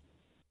show.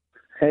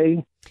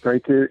 Hey,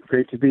 great to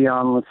be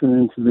on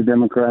listening to the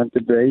Democrat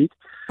debate.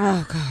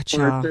 Oh, God,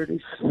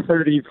 We're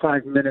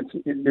 35 minutes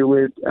into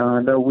it.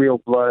 No real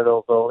blood,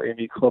 although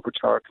Amy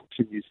Klobuchar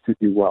continues to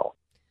do well.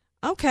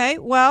 Okay,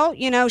 well,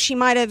 she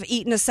might have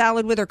eaten a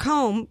salad with her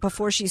comb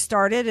before she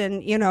started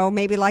and,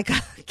 maybe like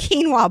a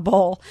quinoa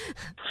bowl.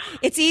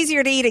 It's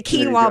easier to eat a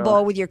quinoa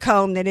bowl with your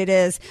comb than it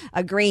is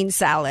a green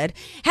salad.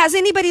 Let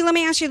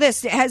me ask you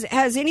this,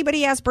 has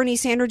anybody asked Bernie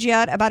Sanders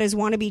yet about his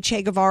wannabe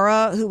Che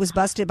Guevara who was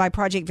busted by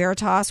Project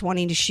Veritas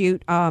wanting to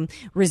shoot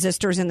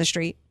resistors in the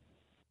street?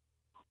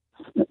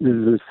 This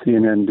is a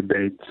CNN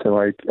debate, so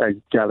I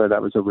gather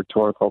that was a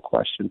rhetorical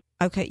question.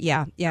 Okay,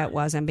 yeah, it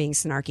was. I'm being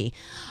snarky.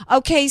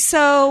 Okay,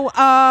 so,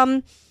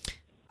 all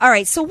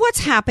right, so what's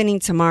happening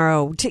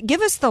tomorrow?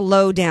 Give us the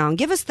lowdown.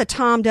 Give us the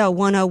Tom Del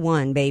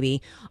 101,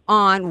 baby,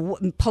 on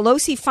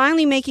Pelosi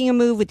finally making a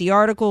move with the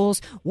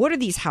articles. What are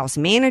these House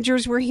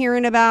managers we're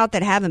hearing about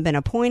that haven't been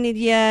appointed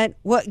yet?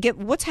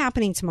 What's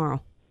happening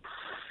tomorrow?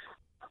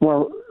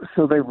 Well,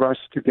 so they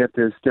rushed to get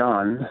this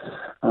done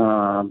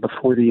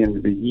before the end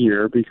of the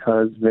year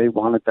because they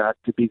wanted that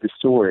to be the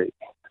story.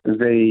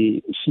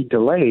 She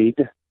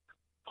delayed,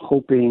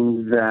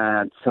 hoping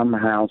that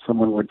somehow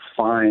someone would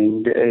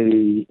find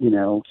a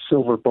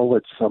silver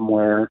bullet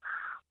somewhere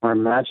or a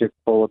magic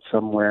bullet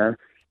somewhere,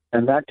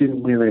 and that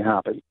didn't really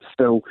happen.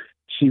 So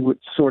she was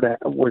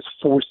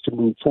forced to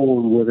move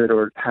forward with it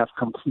or have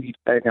complete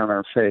egg on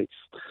her face.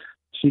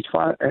 She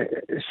tried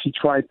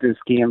this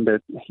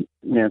gambit,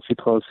 Nancy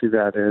Pelosi,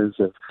 that is,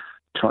 of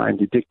trying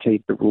to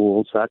dictate the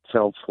rules. That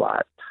fell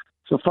flat.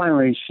 So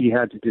finally, she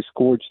had to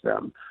disgorge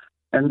them.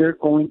 And they're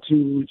going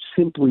to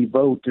simply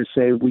vote to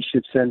say we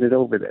should send it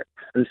over there.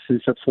 This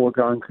is a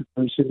foregone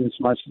conclusion as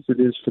much as it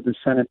is for the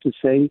Senate to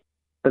say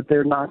that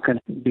they're not going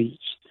to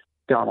impeach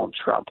Donald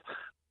Trump.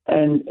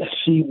 And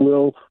she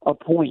will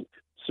appoint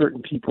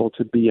certain people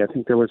to be, I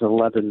think there was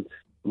 11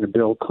 in the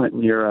Bill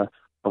Clinton era,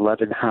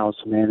 11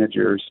 House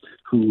managers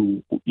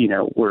who,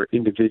 were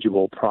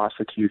individual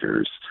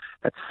prosecutors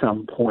at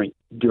some point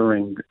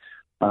during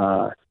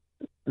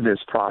this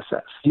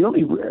process.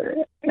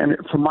 And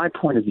from my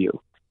point of view,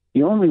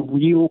 The only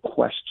real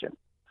question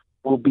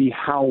will be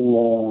how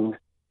long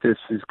this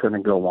is going to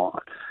go on.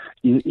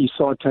 You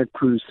saw Ted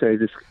Cruz say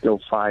this could go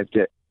 5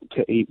 to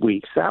 8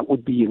 weeks. That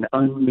would be an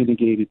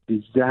unmitigated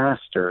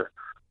disaster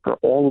for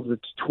all of the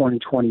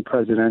 2020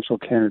 presidential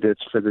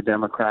candidates for the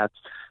Democrats,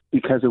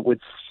 because it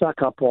would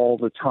suck up all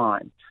the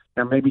time.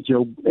 Now, maybe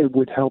it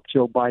would help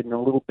Joe Biden a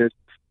little bit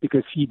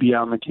because he'd be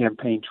on the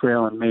campaign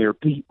trail and Mayor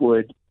Pete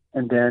would,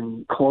 and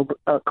then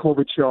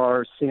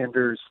Klobuchar,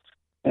 Sanders,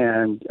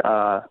 and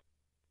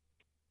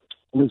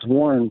Liz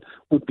Warren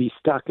would be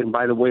stuck. And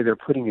by the way, they're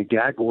putting a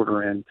gag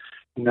order in.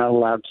 You're not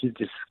allowed to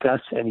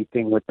discuss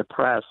anything with the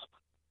press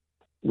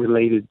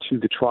related to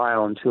the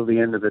trial until the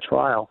end of the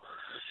trial.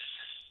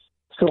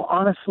 So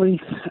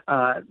honestly,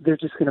 they're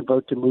just going to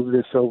vote to move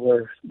this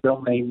over.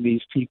 They'll name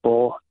these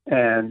people,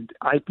 and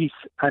I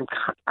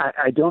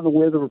don't know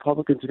where the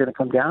Republicans are going to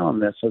come down on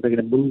this. Are they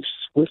going to move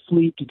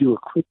swiftly to do a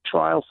quick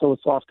trial so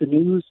it's off the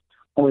news,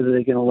 or are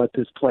they going to let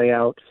this play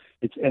out?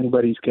 It's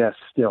anybody's guess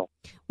still.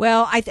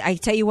 Well, I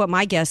tell you what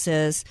my guess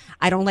is.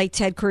 I don't like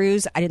Ted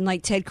Cruz. I didn't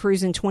like Ted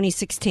Cruz in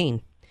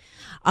 2016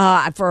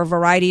 for a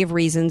variety of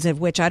reasons, of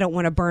which I don't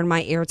want to burn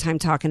my airtime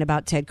talking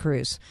about Ted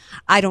Cruz.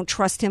 I don't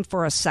trust him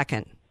for a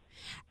second.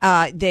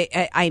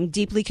 I'm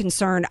deeply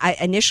concerned.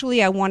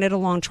 Initially I wanted a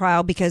long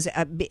trial because,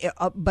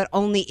 but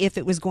only if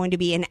it was going to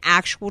be an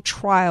actual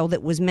trial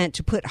that was meant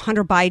to put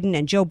Hunter Biden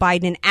and Joe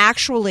Biden and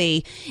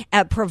actually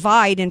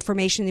provide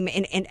information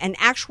and an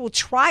actual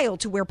trial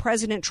to where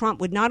President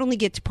Trump would not only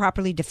get to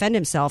properly defend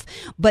himself,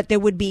 but there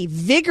would be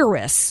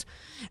vigorous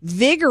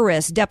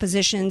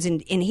depositions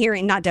and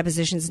hearing, not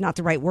depositions is not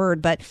the right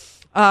word, but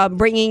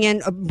bringing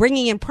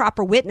in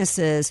proper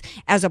witnesses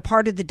as a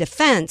part of the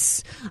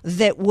defense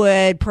that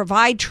would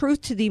provide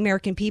truth to the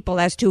American people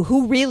as to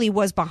who really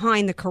was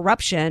behind the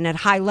corruption at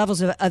high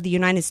levels of the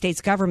United States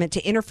government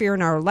to interfere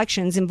in our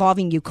elections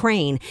involving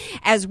Ukraine,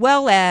 as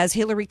well as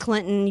Hillary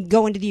Clinton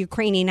going to the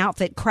Ukrainian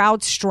outfit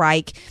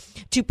CrowdStrike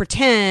to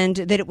pretend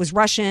that it was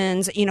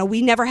Russians.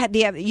 We never had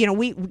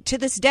to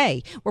this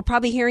day, we're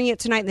probably hearing it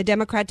tonight in the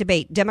Democrat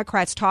debate,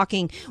 Democrats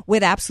talking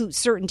with absolute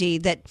certainty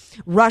that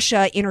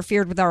Russia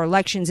interfered with our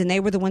elections and they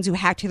were the ones who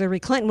hacked Hillary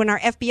Clinton when our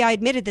FBI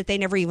admitted that they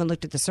never even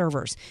looked at the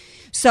servers.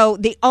 So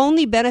the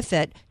only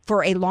benefit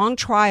for a long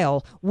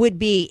trial would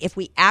be if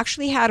we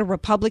actually had a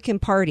Republican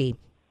Party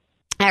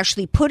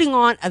actually putting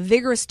on a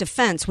vigorous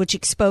defense which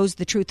exposed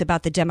the truth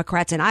about the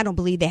Democrats, and I don't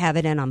believe they have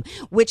it in them,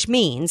 which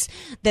means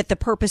that the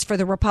purpose for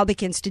the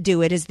Republicans to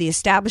do it is the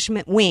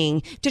establishment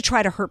wing to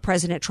try to hurt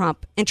President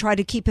Trump and try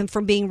to keep him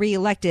from being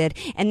reelected,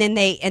 and then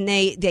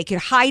they could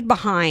hide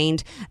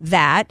behind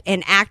that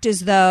and act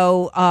as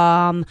though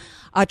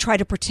try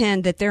to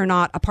pretend that they're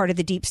not a part of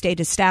the deep state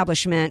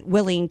establishment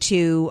willing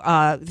to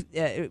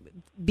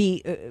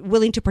be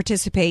willing to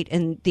participate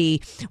in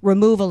the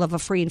removal of a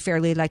free and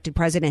fairly elected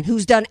president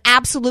who's done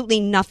absolutely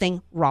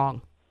nothing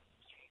wrong.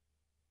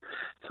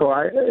 So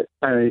I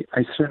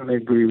certainly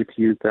agree with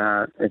you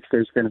that if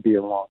there's going to be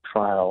a long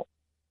trial,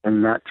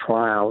 and that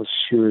trial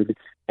should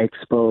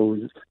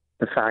expose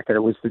the fact that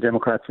it was the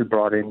Democrats who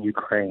brought in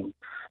Ukraine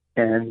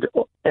and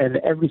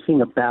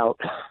everything about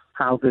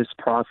how this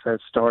process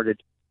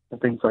started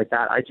and things like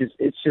that.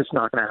 It's just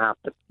not going to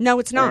happen. No,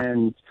 it's not.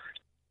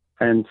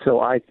 And so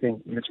I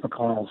think Mitch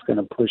McConnell's going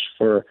to push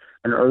for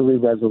an early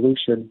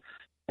resolution,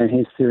 and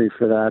his theory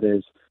for that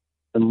is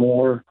the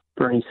more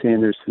Bernie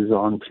Sanders is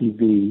on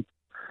TV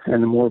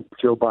and the more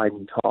Joe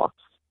Biden talks,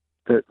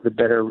 the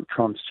better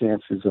Trump's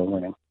chances of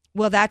winning.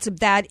 Well, that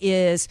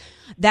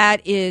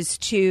is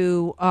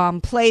to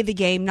play the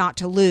game not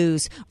to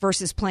lose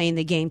versus playing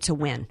the game to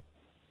win.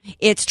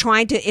 It's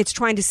trying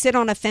to sit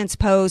on a fence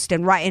post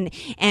and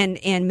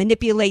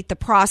manipulate the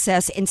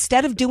process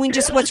instead of doing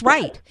just what's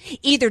right.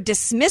 Either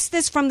dismiss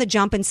this from the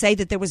jump and say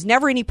that there was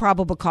never any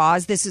probable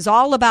cause. This is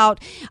all about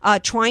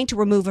trying to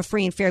remove a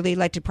free and fairly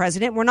elected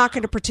president. We're not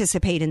going to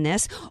participate in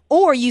this.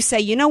 Or you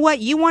say, you know what?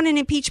 You want an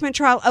impeachment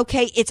trial?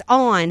 Okay, it's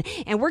on,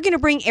 and we're going to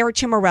bring Eric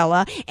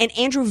Cimarella and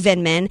Andrew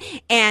Vindman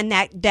and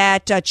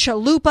that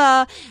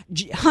Chalupa,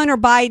 Hunter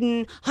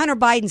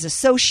Biden's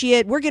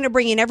associate. We're going to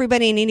bring in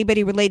everybody and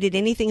anybody related to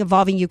anything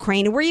involving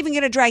Ukraine, and we're even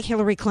going to drag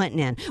Hillary Clinton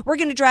in. We're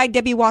going to drag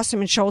Debbie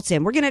Wasserman Schultz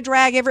in. We're going to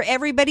drag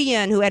everybody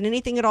in who had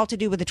anything at all to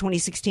do with the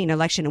 2016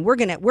 election, and we're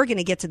going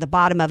to get to the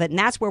bottom of it, and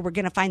that's where we're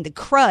going to find the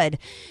crud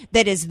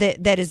that is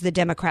the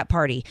Democrat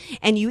Party.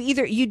 And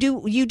you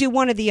do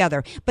one or the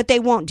other, but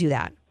they won't do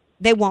that.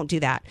 They won't do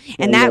that,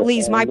 and that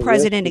leaves my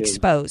president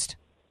exposed.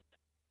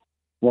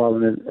 Well,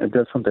 it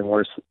does something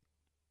worse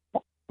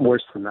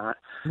than that.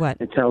 What?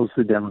 It tells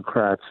the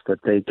Democrats that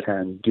they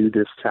can do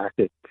this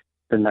tactic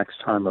the next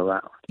time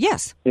around.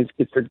 Yes. If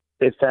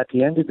at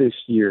the end of this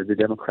year the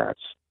Democrats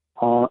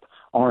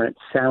aren't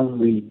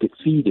soundly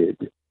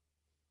defeated,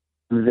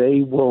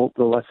 the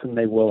lesson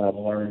they will have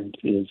learned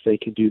is they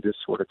can do this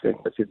sort of thing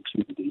with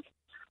impunity.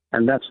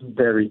 And that's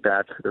very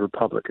bad for the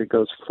Republic. It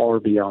goes far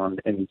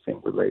beyond anything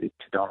related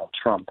to Donald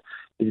Trump.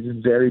 It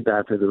is very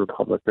bad for the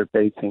Republic that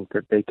they think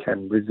that they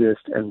can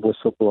resist and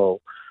whistleblow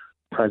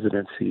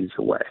presidencies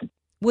away.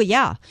 Well,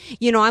 yeah.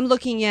 You know, I'm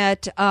looking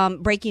at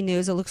breaking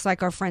news. It looks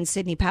like our friend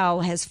Sidney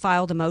Powell has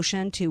filed a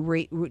motion to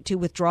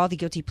withdraw the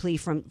guilty plea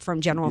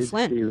from General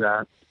Flynn. See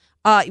that?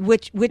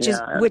 Which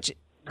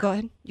go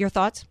ahead. Your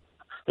thoughts?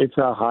 It's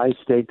a high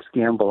stakes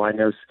gamble. I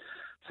know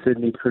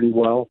Sidney pretty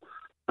well.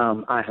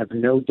 I have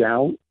no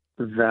doubt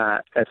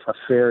that if a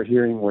fair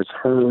hearing was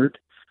heard,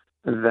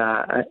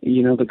 that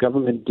the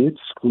government did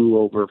screw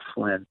over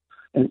Flynn.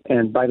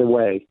 And by the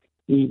way,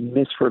 he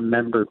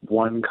misremembered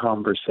one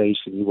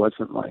conversation. He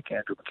wasn't like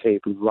Andrew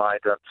McCabe, who lied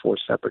on 4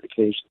 separate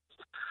occasions.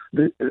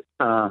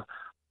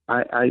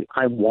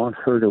 I want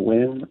her to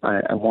win.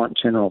 I want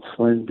General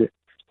Flynn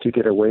to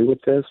get away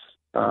with this.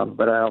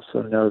 But I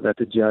also know that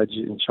the judge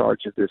in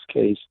charge of this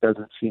case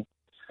doesn't seem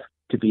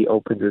to be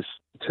open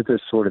to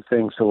this sort of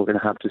thing. So we're going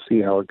to have to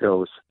see how it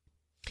goes.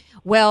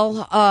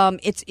 Well,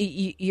 it's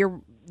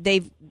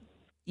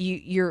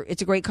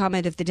a great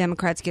comment. If the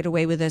Democrats get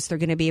away with this, they're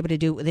going to be able to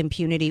do it with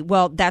impunity.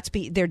 Well,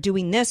 they're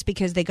doing this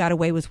because they got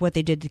away with what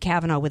they did to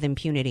Kavanaugh with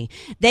impunity.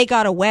 They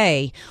got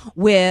away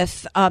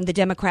with the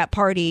Democrat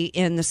Party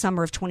in the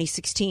summer of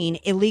 2016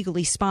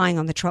 illegally spying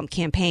on the Trump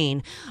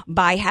campaign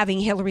by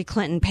having Hillary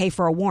Clinton pay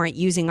for a warrant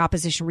using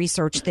opposition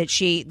research that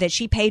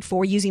she paid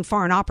for using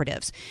foreign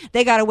operatives.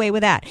 They got away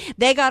with that.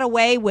 They got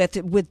away with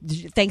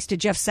thanks to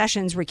Jeff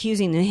Sessions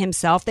recusing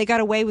himself. They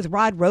got away with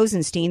Rod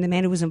Rosenstein, the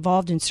man who was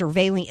involved in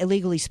surveilling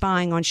illegally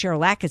spying on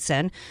Cheryl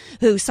Atkinson,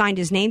 who signed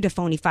his name to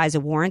phony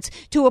FISA warrants,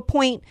 to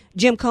appoint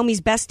Jim Comey's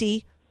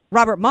bestie,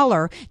 Robert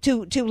Mueller,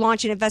 to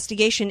launch an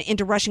investigation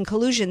into Russian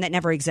collusion that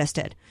never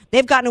existed.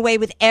 They've gotten away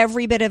with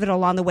every bit of it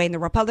along the way, and the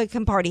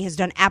Republican Party has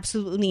done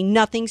absolutely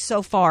nothing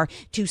so far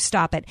to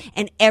stop it.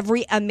 And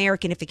every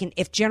American,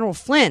 if General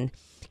Flynn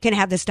can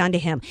have this done to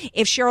him,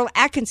 if Cheryl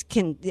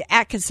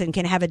Atkinson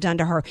can have it done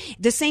to her,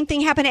 the same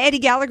thing happened to Eddie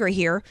Gallagher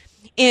here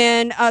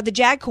in the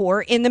JAG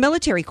Corps in the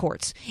military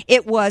courts.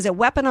 It was a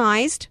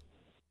weaponized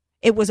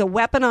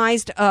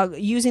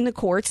using the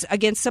courts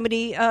against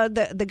somebody,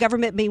 the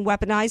government being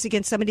weaponized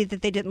against somebody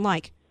that they didn't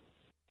like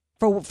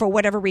for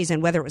whatever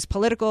reason, whether it was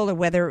political or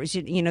whether it was,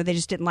 they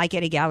just didn't like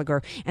Eddie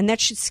Gallagher. And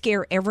that should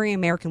scare every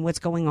American what's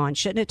going on.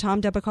 Shouldn't it,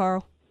 Tom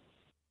DeBacaro?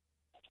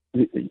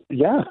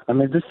 Yeah. I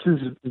mean, this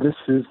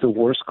is the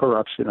worst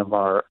corruption of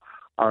our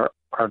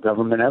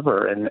government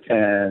ever,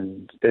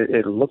 and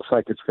it looks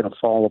like it's going to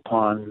fall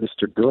upon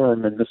Mr.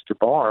 Durham and Mr.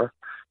 Barr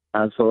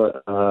as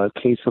a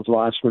case of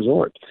last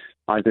resort.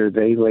 Either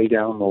they lay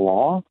down the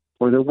law,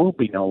 or there will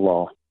be no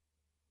law.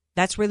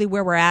 That's really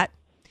where we're at.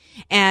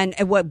 And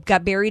what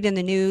got buried in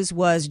the news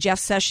was Jeff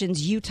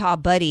Sessions' Utah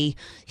buddy,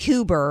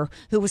 Huber,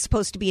 who was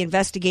supposed to be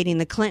investigating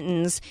the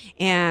Clintons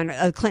and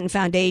Clinton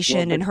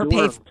Foundation and her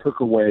pay.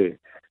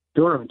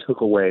 Durham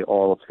took away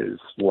all of his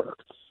work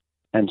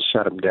and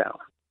shut him down.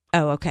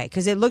 Oh, okay.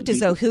 Because it looked as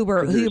though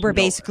Huber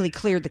basically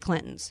cleared the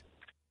Clintons.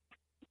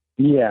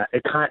 Yeah,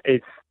 I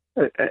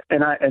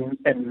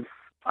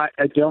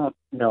don't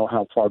know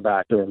how far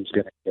back Durham's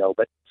going to go,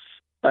 but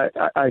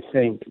I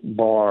think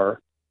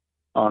Barr,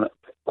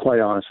 quite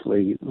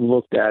honestly,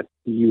 looked at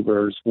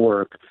Huber's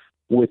work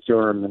with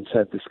Durham and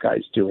said, "This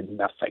guy's doing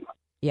nothing."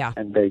 Yeah,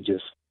 and they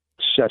just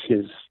shut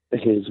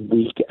his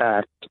weak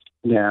act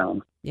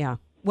down. Yeah.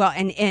 Well,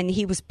 and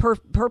he was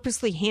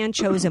purposely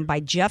hand-chosen by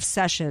Jeff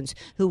Sessions,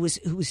 who was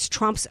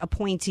Trump's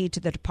appointee to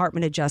the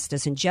Department of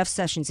Justice. And Jeff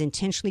Sessions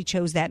intentionally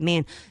chose that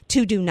man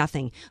to do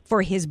nothing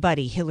for his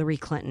buddy, Hillary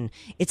Clinton.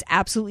 It's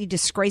absolutely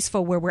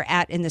disgraceful where we're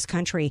at in this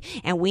country.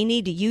 And we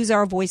need to use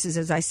our voices,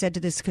 as I said to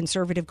this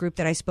conservative group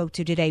that I spoke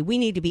to today. We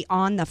need to be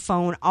on the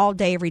phone all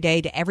day, every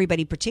day to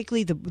everybody,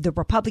 particularly the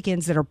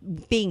Republicans that are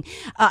being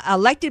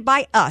elected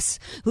by us,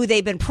 who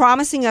they've been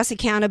promising us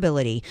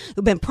accountability,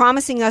 who've been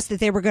promising us that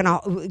they were going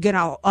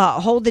to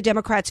hold the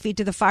Democrats' feet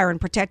to the fire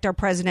and protect our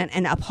president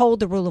and uphold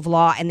the rule of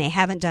law, and they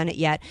haven't done it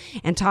yet.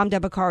 And Tom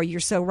DeBacaro, you're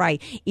so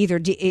right. Either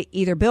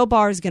Bill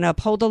Barr is going to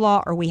uphold the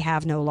law or we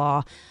have no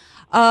law.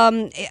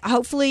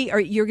 Hopefully,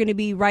 you're going to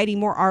be writing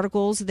more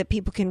articles that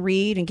people can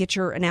read and get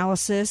your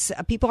analysis.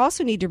 People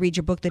also need to read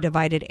your book, The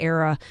Divided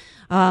Era,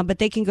 but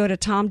they can go to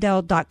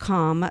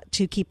tomdell.com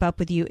to keep up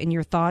with you and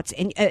your thoughts.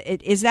 And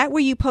is that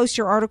where you post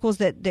your articles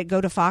that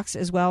go to Fox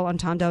as well on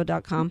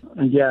tomdell.com?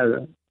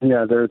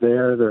 Yeah, they're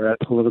there. They're at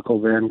Political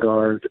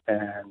Vanguard,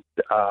 and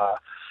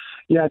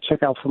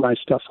check out for my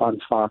stuff on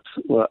Fox.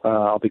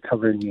 I'll be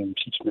covering the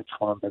impeachment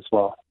forum as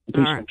well,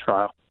 impeachment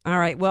trial. All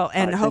right. Well,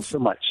 and thanks so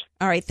much.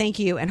 All right. Thank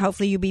you, and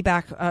hopefully you'll be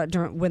back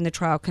when the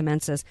trial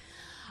commences.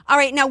 All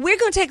right. Now we're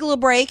going to take a little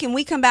break, and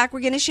we come back. We're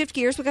going to shift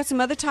gears. We got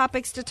some other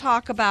topics to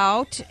talk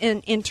about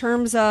in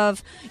terms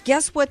of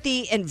guess what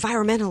the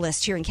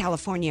environmentalists here in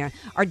California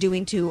are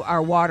doing to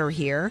our water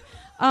here.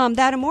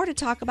 That and more to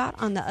talk about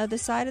on the other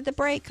side of the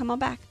break. Come on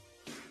back.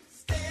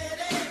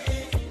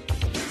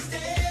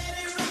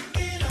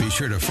 Be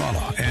sure to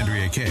follow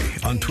Andrea Kaye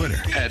on Twitter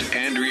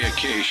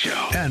 @AndreaKaye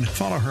Show. And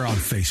follow her on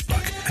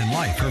Facebook and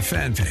like her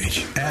fan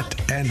page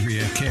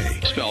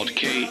 @AndreaKaye. Spelled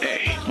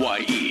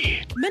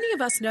Kaye. Many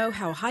of us know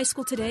how high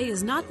school today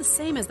is not the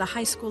same as the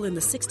high school in the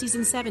 60s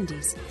and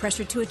 70s.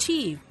 Pressure to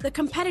achieve, the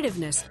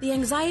competitiveness, the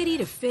anxiety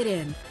to fit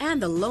in,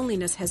 and the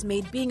loneliness has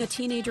made being a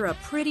teenager a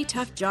pretty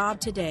tough job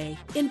today.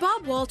 In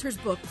Bob Walter's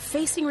book,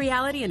 Facing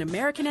Reality in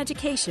American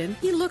Education,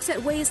 he looks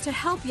at ways to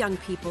help young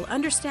people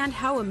understand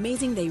how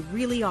amazing they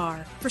really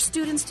are, for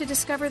students to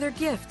discover their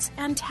gifts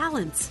and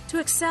talents, to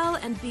excel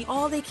and be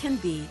all they can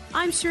be.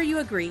 I'm sure you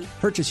agree.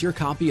 Purchase your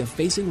copy of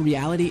Facing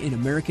Reality in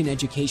American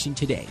Education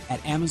today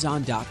at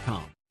Amazon.com.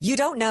 You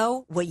don't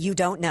know what you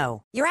don't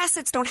know. Your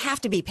assets don't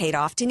have to be paid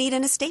off to need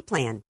an estate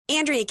plan.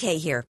 Andrea Kay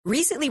here.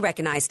 Recently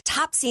recognized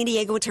top San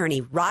Diego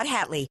attorney Rod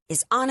Hatley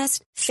is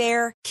honest,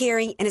 fair,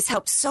 caring, and has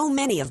helped so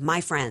many of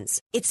my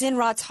friends. It's in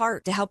Rod's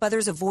heart to help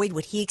others avoid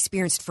what he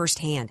experienced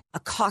firsthand,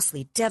 a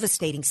costly,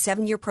 devastating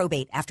 7-year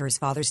probate after his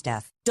father's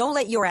death. Don't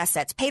let your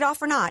assets, paid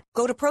off or not,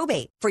 go to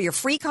probate. For your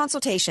free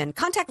consultation,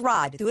 contact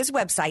Rod through his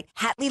website,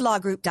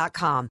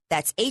 HatleyLawGroup.com.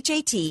 That's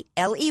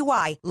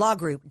HATLEY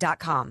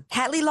lawgroup.com.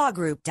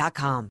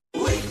 HatleyLawGroup.com.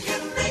 We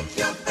can make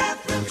your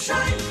bathroom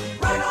shine.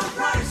 Right on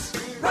price,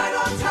 right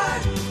on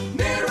time.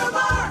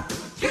 Miramar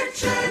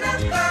Kitchen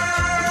and Bath.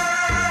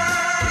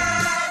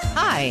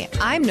 Hi,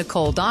 I'm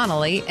Nicole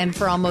Donnelly, and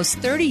for almost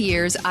 30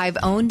 years, I've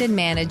owned and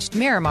managed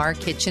Miramar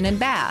Kitchen and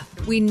Bath.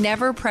 We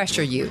never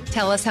pressure you.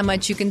 Tell us how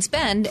much you can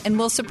spend, and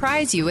we'll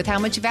surprise you with how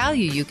much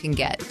value you can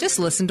get. Just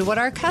listen to what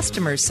our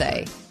customers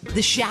say.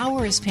 The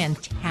shower is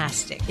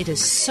fantastic. It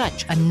is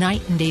such a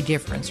night and day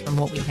difference from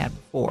what we had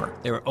before.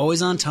 They were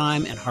always on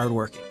time and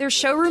hardworking. Their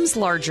showroom's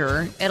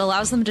larger. It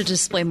allows them to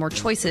display more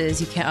choices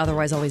you can't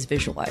otherwise always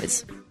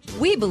visualize.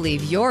 We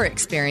believe your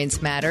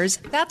experience matters.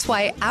 That's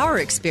why our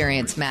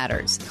experience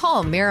matters.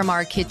 Call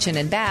Miramar Kitchen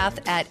and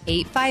Bath at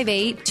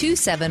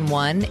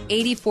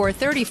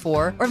 858-271-8434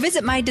 or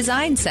visit my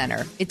design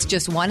center. It's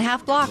just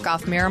 1/2 block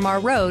off Miramar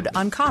Road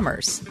on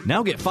Commerce.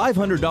 Now get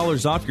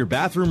 $500 off your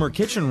bathroom or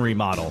kitchen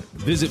remodel.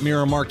 Visit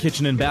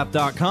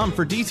MiramarKitchenandBath.com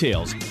for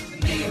details.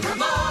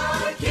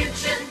 Miramar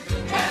Kitchen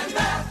and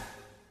Bath.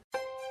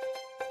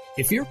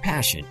 If your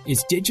passion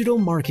is digital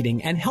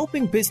marketing and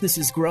helping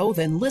businesses grow,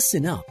 then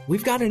listen up.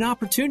 We've got an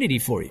opportunity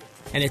for you.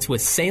 And it's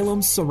with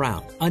Salem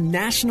Surround, a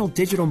national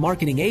digital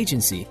marketing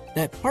agency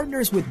that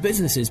partners with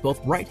businesses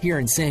both right here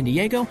in San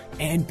Diego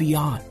and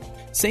beyond.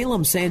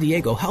 Salem San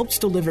Diego helps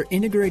deliver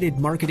integrated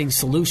marketing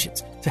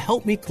solutions to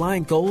help meet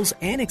client goals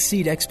and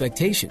exceed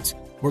expectations.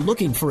 We're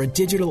looking for a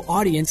digital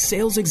audience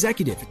sales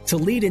executive to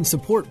lead and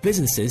support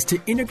businesses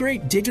to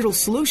integrate digital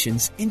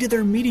solutions into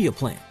their media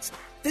plans.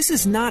 This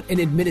is not an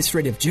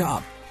administrative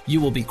job.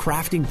 You will be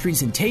crafting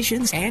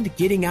presentations and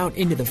getting out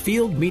into the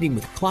field, meeting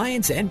with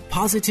clients and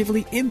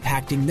positively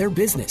impacting their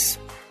business.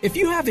 If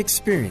you have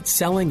experience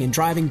selling and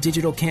driving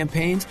digital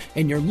campaigns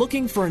and you're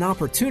looking for an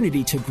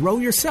opportunity to grow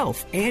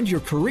yourself and your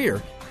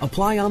career,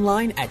 apply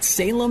online at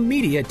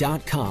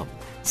salemmedia.com.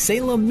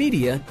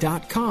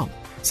 salemmedia.com.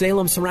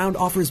 Salem Surround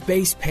offers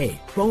base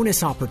pay,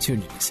 bonus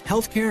opportunities,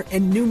 healthcare,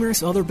 and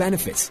numerous other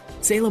benefits.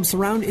 Salem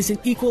Surround is an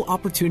equal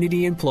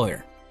opportunity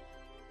employer.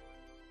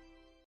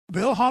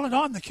 Bill Holland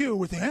on the queue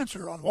with the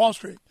answer on Wall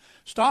Street.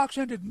 Stocks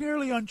ended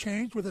nearly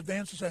unchanged with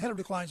advances ahead of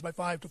declines by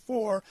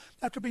 5-4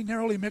 after being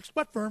narrowly mixed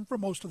but firm for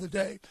most of the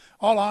day.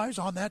 All eyes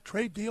on that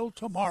trade deal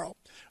tomorrow.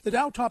 The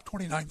Dow topped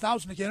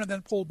 29,000 again and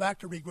then pulled back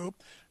to regroup.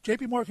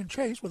 J.P. Morgan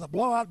Chase with a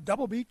blowout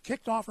double beat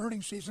kicked off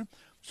earnings season.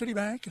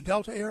 Citibank and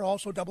Delta Air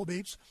also double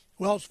beats.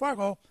 Wells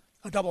Fargo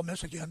a double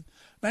miss again.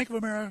 Bank of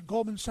America,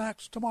 Goldman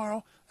Sachs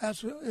tomorrow,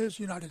 as is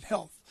United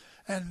Health.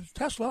 And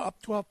Tesla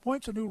up 12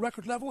 points, a new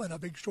record level in a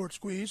big short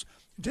squeeze.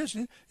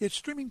 Disney, its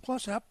Streaming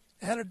Plus app,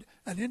 added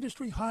an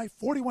industry-high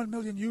 41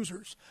 million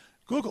users.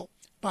 Google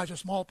buys a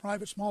small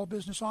private small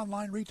business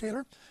online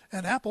retailer.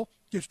 And Apple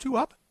gives 2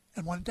 up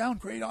and 1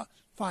 downgrade on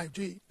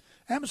 5G.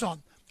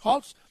 Amazon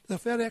halts the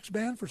FedEx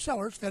ban for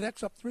sellers.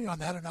 FedEx up 3 on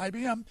that. And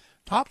IBM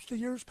tops the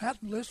year's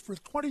patent list for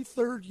the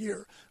 23rd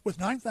year with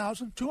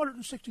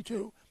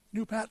 9,262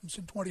 new patents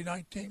in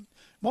 2019.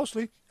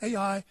 Mostly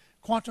AI,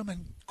 quantum,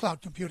 and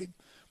cloud computing.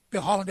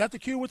 Bill Holland at the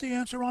queue with the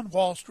answer on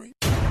Wall Street.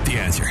 The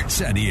Answer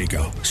San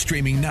Diego,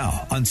 streaming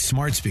now on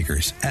smart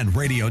speakers and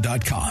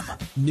radio.com.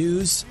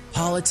 News,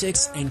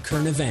 politics, and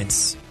current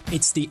events.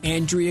 It's the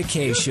Andrea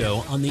Kay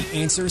Show on The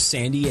Answer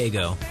San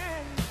Diego.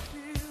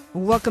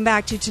 Welcome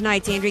back to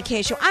tonight's Andrea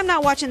Kay Show. I'm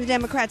not watching the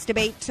Democrats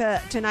debate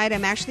tonight.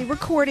 I'm actually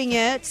recording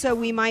it, so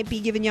we might be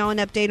giving y'all an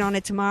update on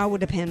it tomorrow. It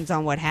depends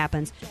on what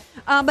happens.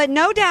 But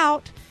no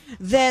doubt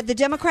that the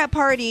Democrat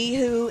Party,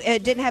 who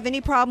didn't have any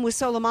problem with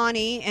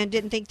Soleimani and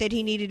didn't think that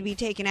he needed to be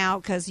taken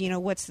out because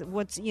what's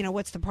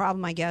the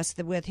problem, I guess,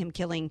 with him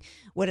killing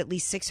at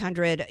least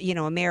 600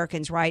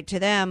 Americans, right? To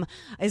them,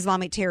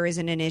 Islamic terror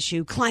isn't an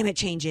issue. Climate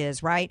change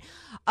is, right?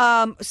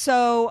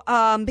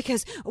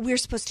 Because we're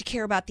supposed to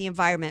care about the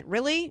environment,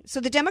 really. So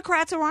the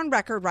Democrats are on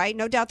record, right?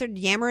 No doubt they're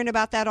yammering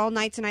about that all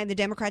night tonight in the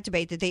Democrat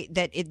debate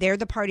that they're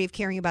the party of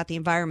caring about the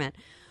environment.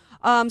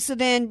 So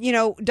then,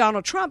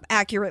 Donald Trump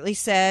accurately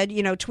said,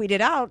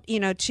 tweeted out,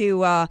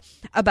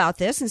 about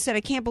this and said,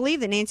 I can't believe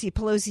that Nancy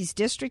Pelosi's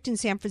district in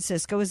San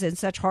Francisco is in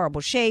such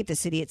horrible shape. The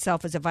city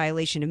itself is a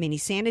violation of many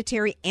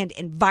sanitary and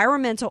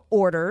environmental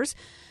orders,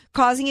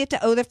 causing it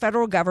to owe the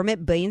federal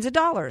government billions of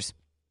dollars.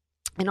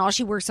 And all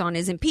she works on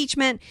is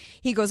impeachment.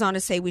 He goes on to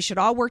say we should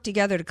all work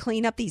together to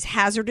clean up these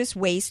hazardous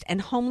waste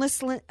and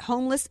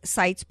homeless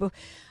sites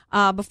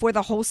before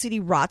the whole city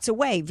rots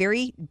away.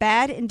 Very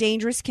bad and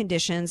dangerous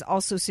conditions,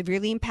 also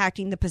severely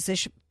impacting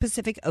the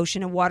Pacific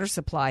Ocean and water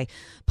supply.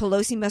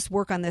 Pelosi must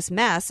work on this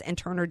mess and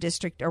turn her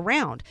district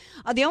around.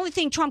 The only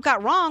thing Trump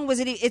got wrong was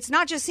that it's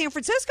not just San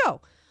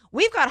Francisco.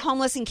 We've got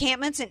homeless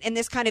encampments and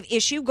this kind of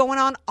issue going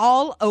on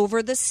all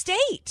over the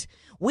state.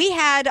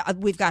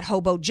 We've got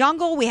hobo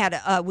jungle. We had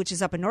which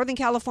is up in Northern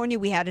California.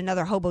 We had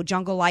another hobo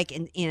jungle like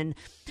in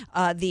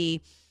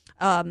the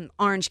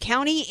Orange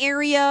County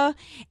area,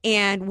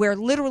 and where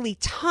literally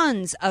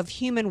tons of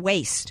human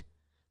waste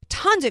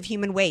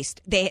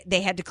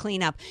they had to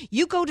clean up.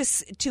 You go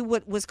to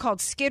what was called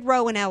Skid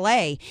Row in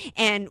LA,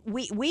 and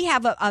we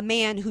have a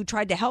man who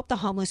tried to help the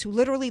homeless who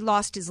literally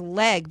lost his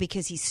leg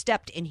because he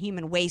stepped in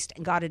human waste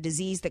and got a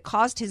disease that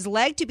caused his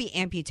leg to be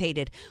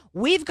amputated.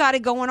 We've got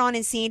it going on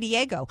in San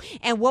Diego.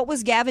 And what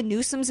was Gavin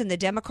Newsom's and the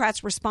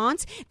Democrats'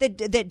 response?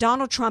 That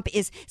Donald Trump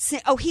he's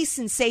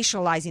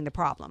sensationalizing the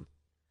problem.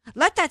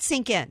 Let that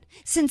sink in.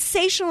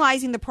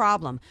 Sensationalizing the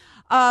problem.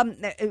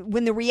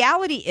 When the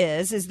reality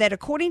is that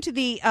according to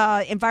the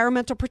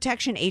Environmental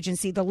Protection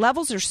Agency, the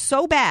levels are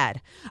so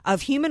bad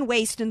of human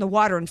waste in the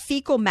water and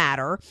fecal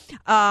matter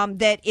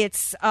that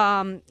it's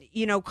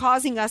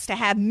causing us to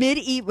have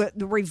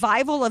the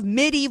revival of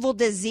medieval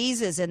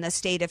diseases in the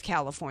state of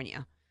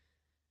California.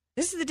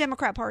 This is the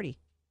Democrat Party.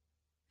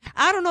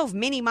 I don't know if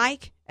Mini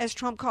Mike, as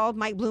Trump called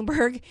Mike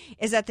Bloomberg,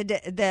 is at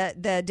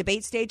the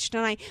debate stage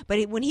tonight.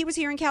 But when he was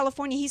here in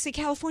California, he said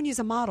California is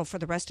a model for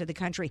the rest of the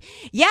country.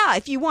 Yeah,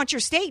 if you want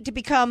your state to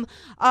become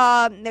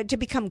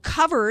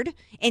covered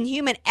in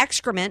human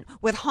excrement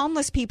with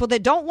homeless people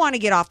that don't want to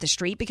get off the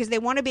street because they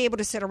want to be able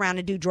to sit around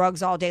and do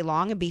drugs all day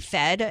long and be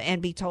fed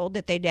and be told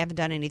that they haven't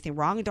done anything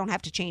wrong and don't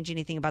have to change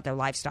anything about their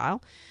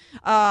lifestyle.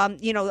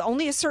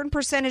 Only a certain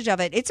percentage of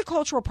it. It's a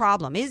cultural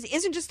problem. It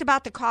isn't just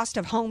about the cost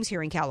of homes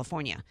here in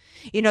California.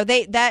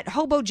 That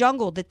hobo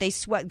jungle that they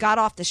got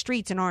off the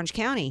streets in Orange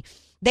County,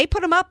 they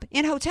put them up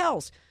in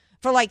hotels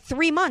for like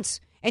 3 months.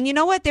 And you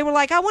know what? They were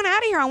like, I want out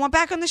of here. I want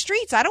back on the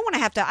streets. I don't want to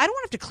have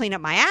to clean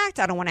up my act.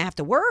 I don't want to have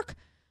to work.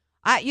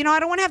 I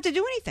don't want to have to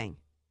do anything.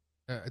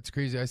 It's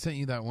crazy. I sent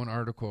you that one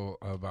article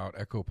about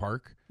Echo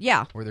Park.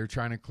 Yeah. Where they're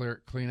trying to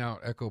clean out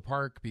Echo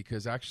Park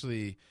because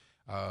actually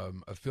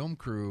a film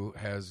crew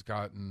has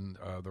gotten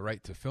the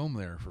right to film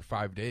there for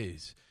 5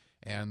 days.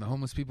 And the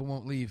homeless people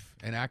won't leave.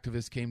 And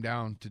activists came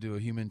down to do a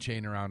human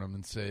chain around them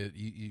and say,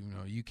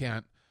 you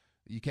can't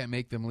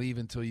make them leave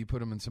until you put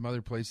them in some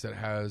other place that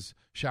has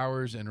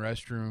showers and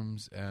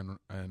restrooms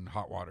and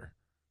hot water.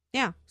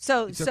 Yeah.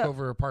 So it took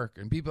over a park,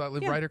 and people that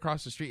live right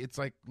across the street. It's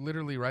like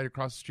literally right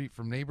across the street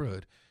from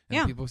neighborhood.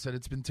 And people said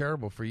it's been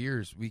terrible for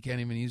years. We can't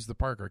even use the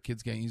park. Our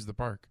kids can't use the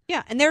park.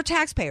 Yeah, and they're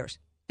taxpayers.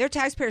 They're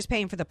taxpayers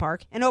paying for the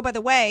park. And oh, by the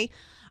way,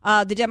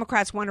 the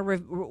Democrats want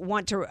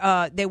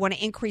to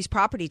increase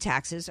property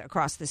taxes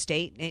across the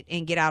state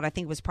and get out. I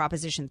think it was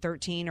Proposition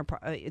 13 or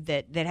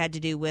that had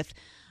to do with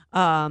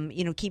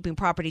keeping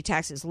property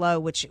taxes low,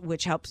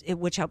 which helps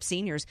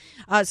seniors.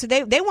 So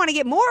they want to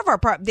get more of our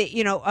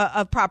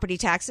of property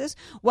taxes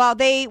while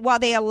they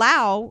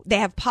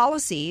have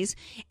policies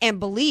and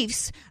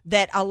beliefs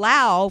that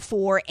allow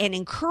for and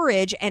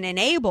encourage and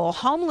enable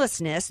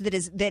homelessness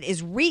that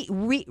is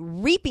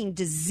reaping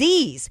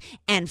disease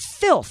and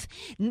filth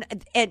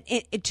and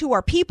to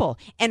our people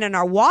and in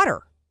our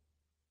water.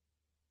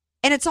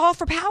 And it's all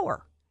for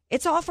power.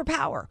 It's all for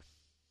power.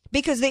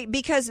 Because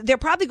they're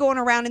probably going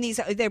around in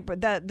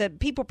the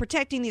people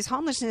protecting these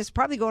homelessness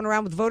probably going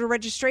around with voter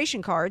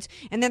registration cards,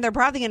 and then they're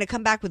probably going to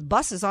come back with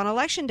buses on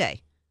Election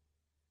Day.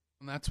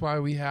 And that's why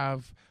we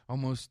have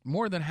almost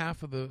more than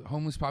half of the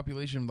homeless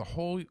population of the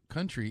whole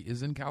country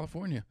is in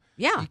California.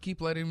 Yeah. You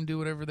keep letting them do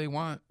whatever they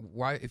want.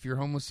 Why, if you're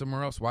homeless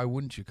somewhere else, why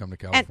wouldn't you come to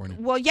California?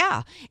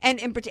 And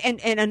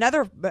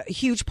another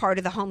huge part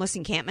of the homeless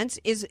encampments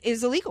is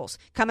illegals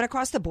coming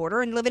across the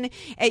border and living.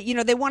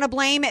 They want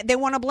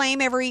to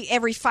blame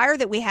every fire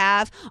that we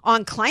have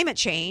on climate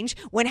change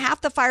when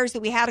half the fires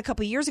that we had a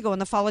couple of years ago in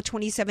the fall of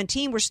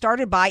 2017 were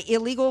started by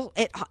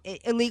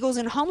illegals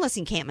in homeless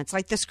encampments,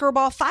 like the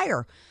Skirball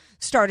fire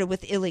started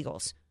with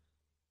illegals.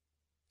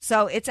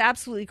 So it's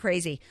absolutely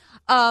crazy.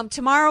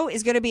 Tomorrow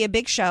is going to be a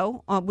big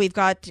show. We've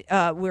got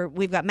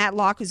Matt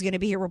Locke, who's going to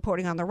be here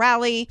reporting on the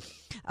rally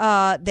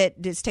that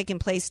is taking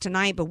place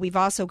tonight. But we've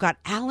also got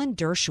Alan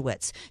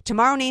Dershowitz.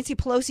 Tomorrow, Nancy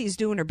Pelosi is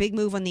doing her big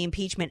move on the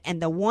impeachment,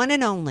 and the one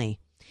and only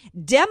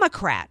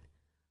Democrat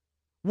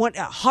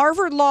a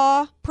Harvard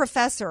Law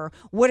professor,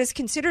 what is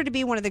considered to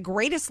be one of the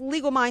greatest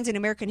legal minds in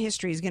American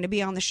history, is going to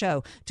be on the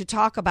show to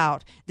talk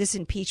about this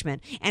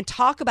impeachment and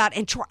talk about,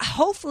 and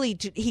hopefully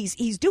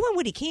he's doing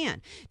what he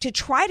can to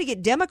try to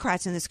get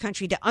Democrats in this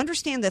country to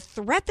understand the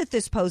threat that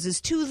this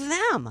poses to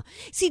them.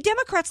 See,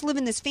 Democrats live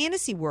in this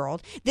fantasy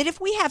world that if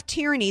we have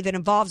tyranny that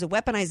involves a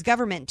weaponized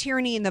government,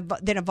 tyranny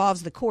that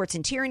involves the courts,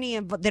 and tyranny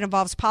that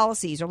involves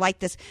policies, or like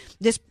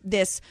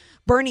this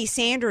Bernie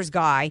Sanders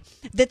guy,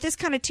 that this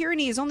kind of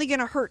tyranny is only going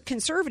to hurt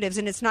conservatives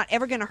and it's not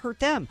ever going to hurt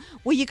them.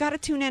 Well, you got to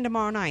tune in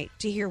tomorrow night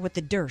to hear what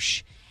the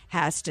Dersh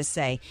has to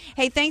say.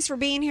 Hey, thanks for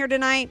being here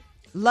tonight.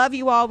 Love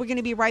you all. We're going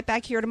to be right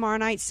back here tomorrow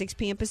night, 6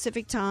 p.m.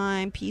 Pacific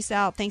time. Peace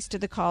out. Thanks to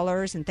the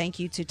callers, and thank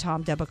you to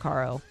Tom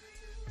DeBaccaro.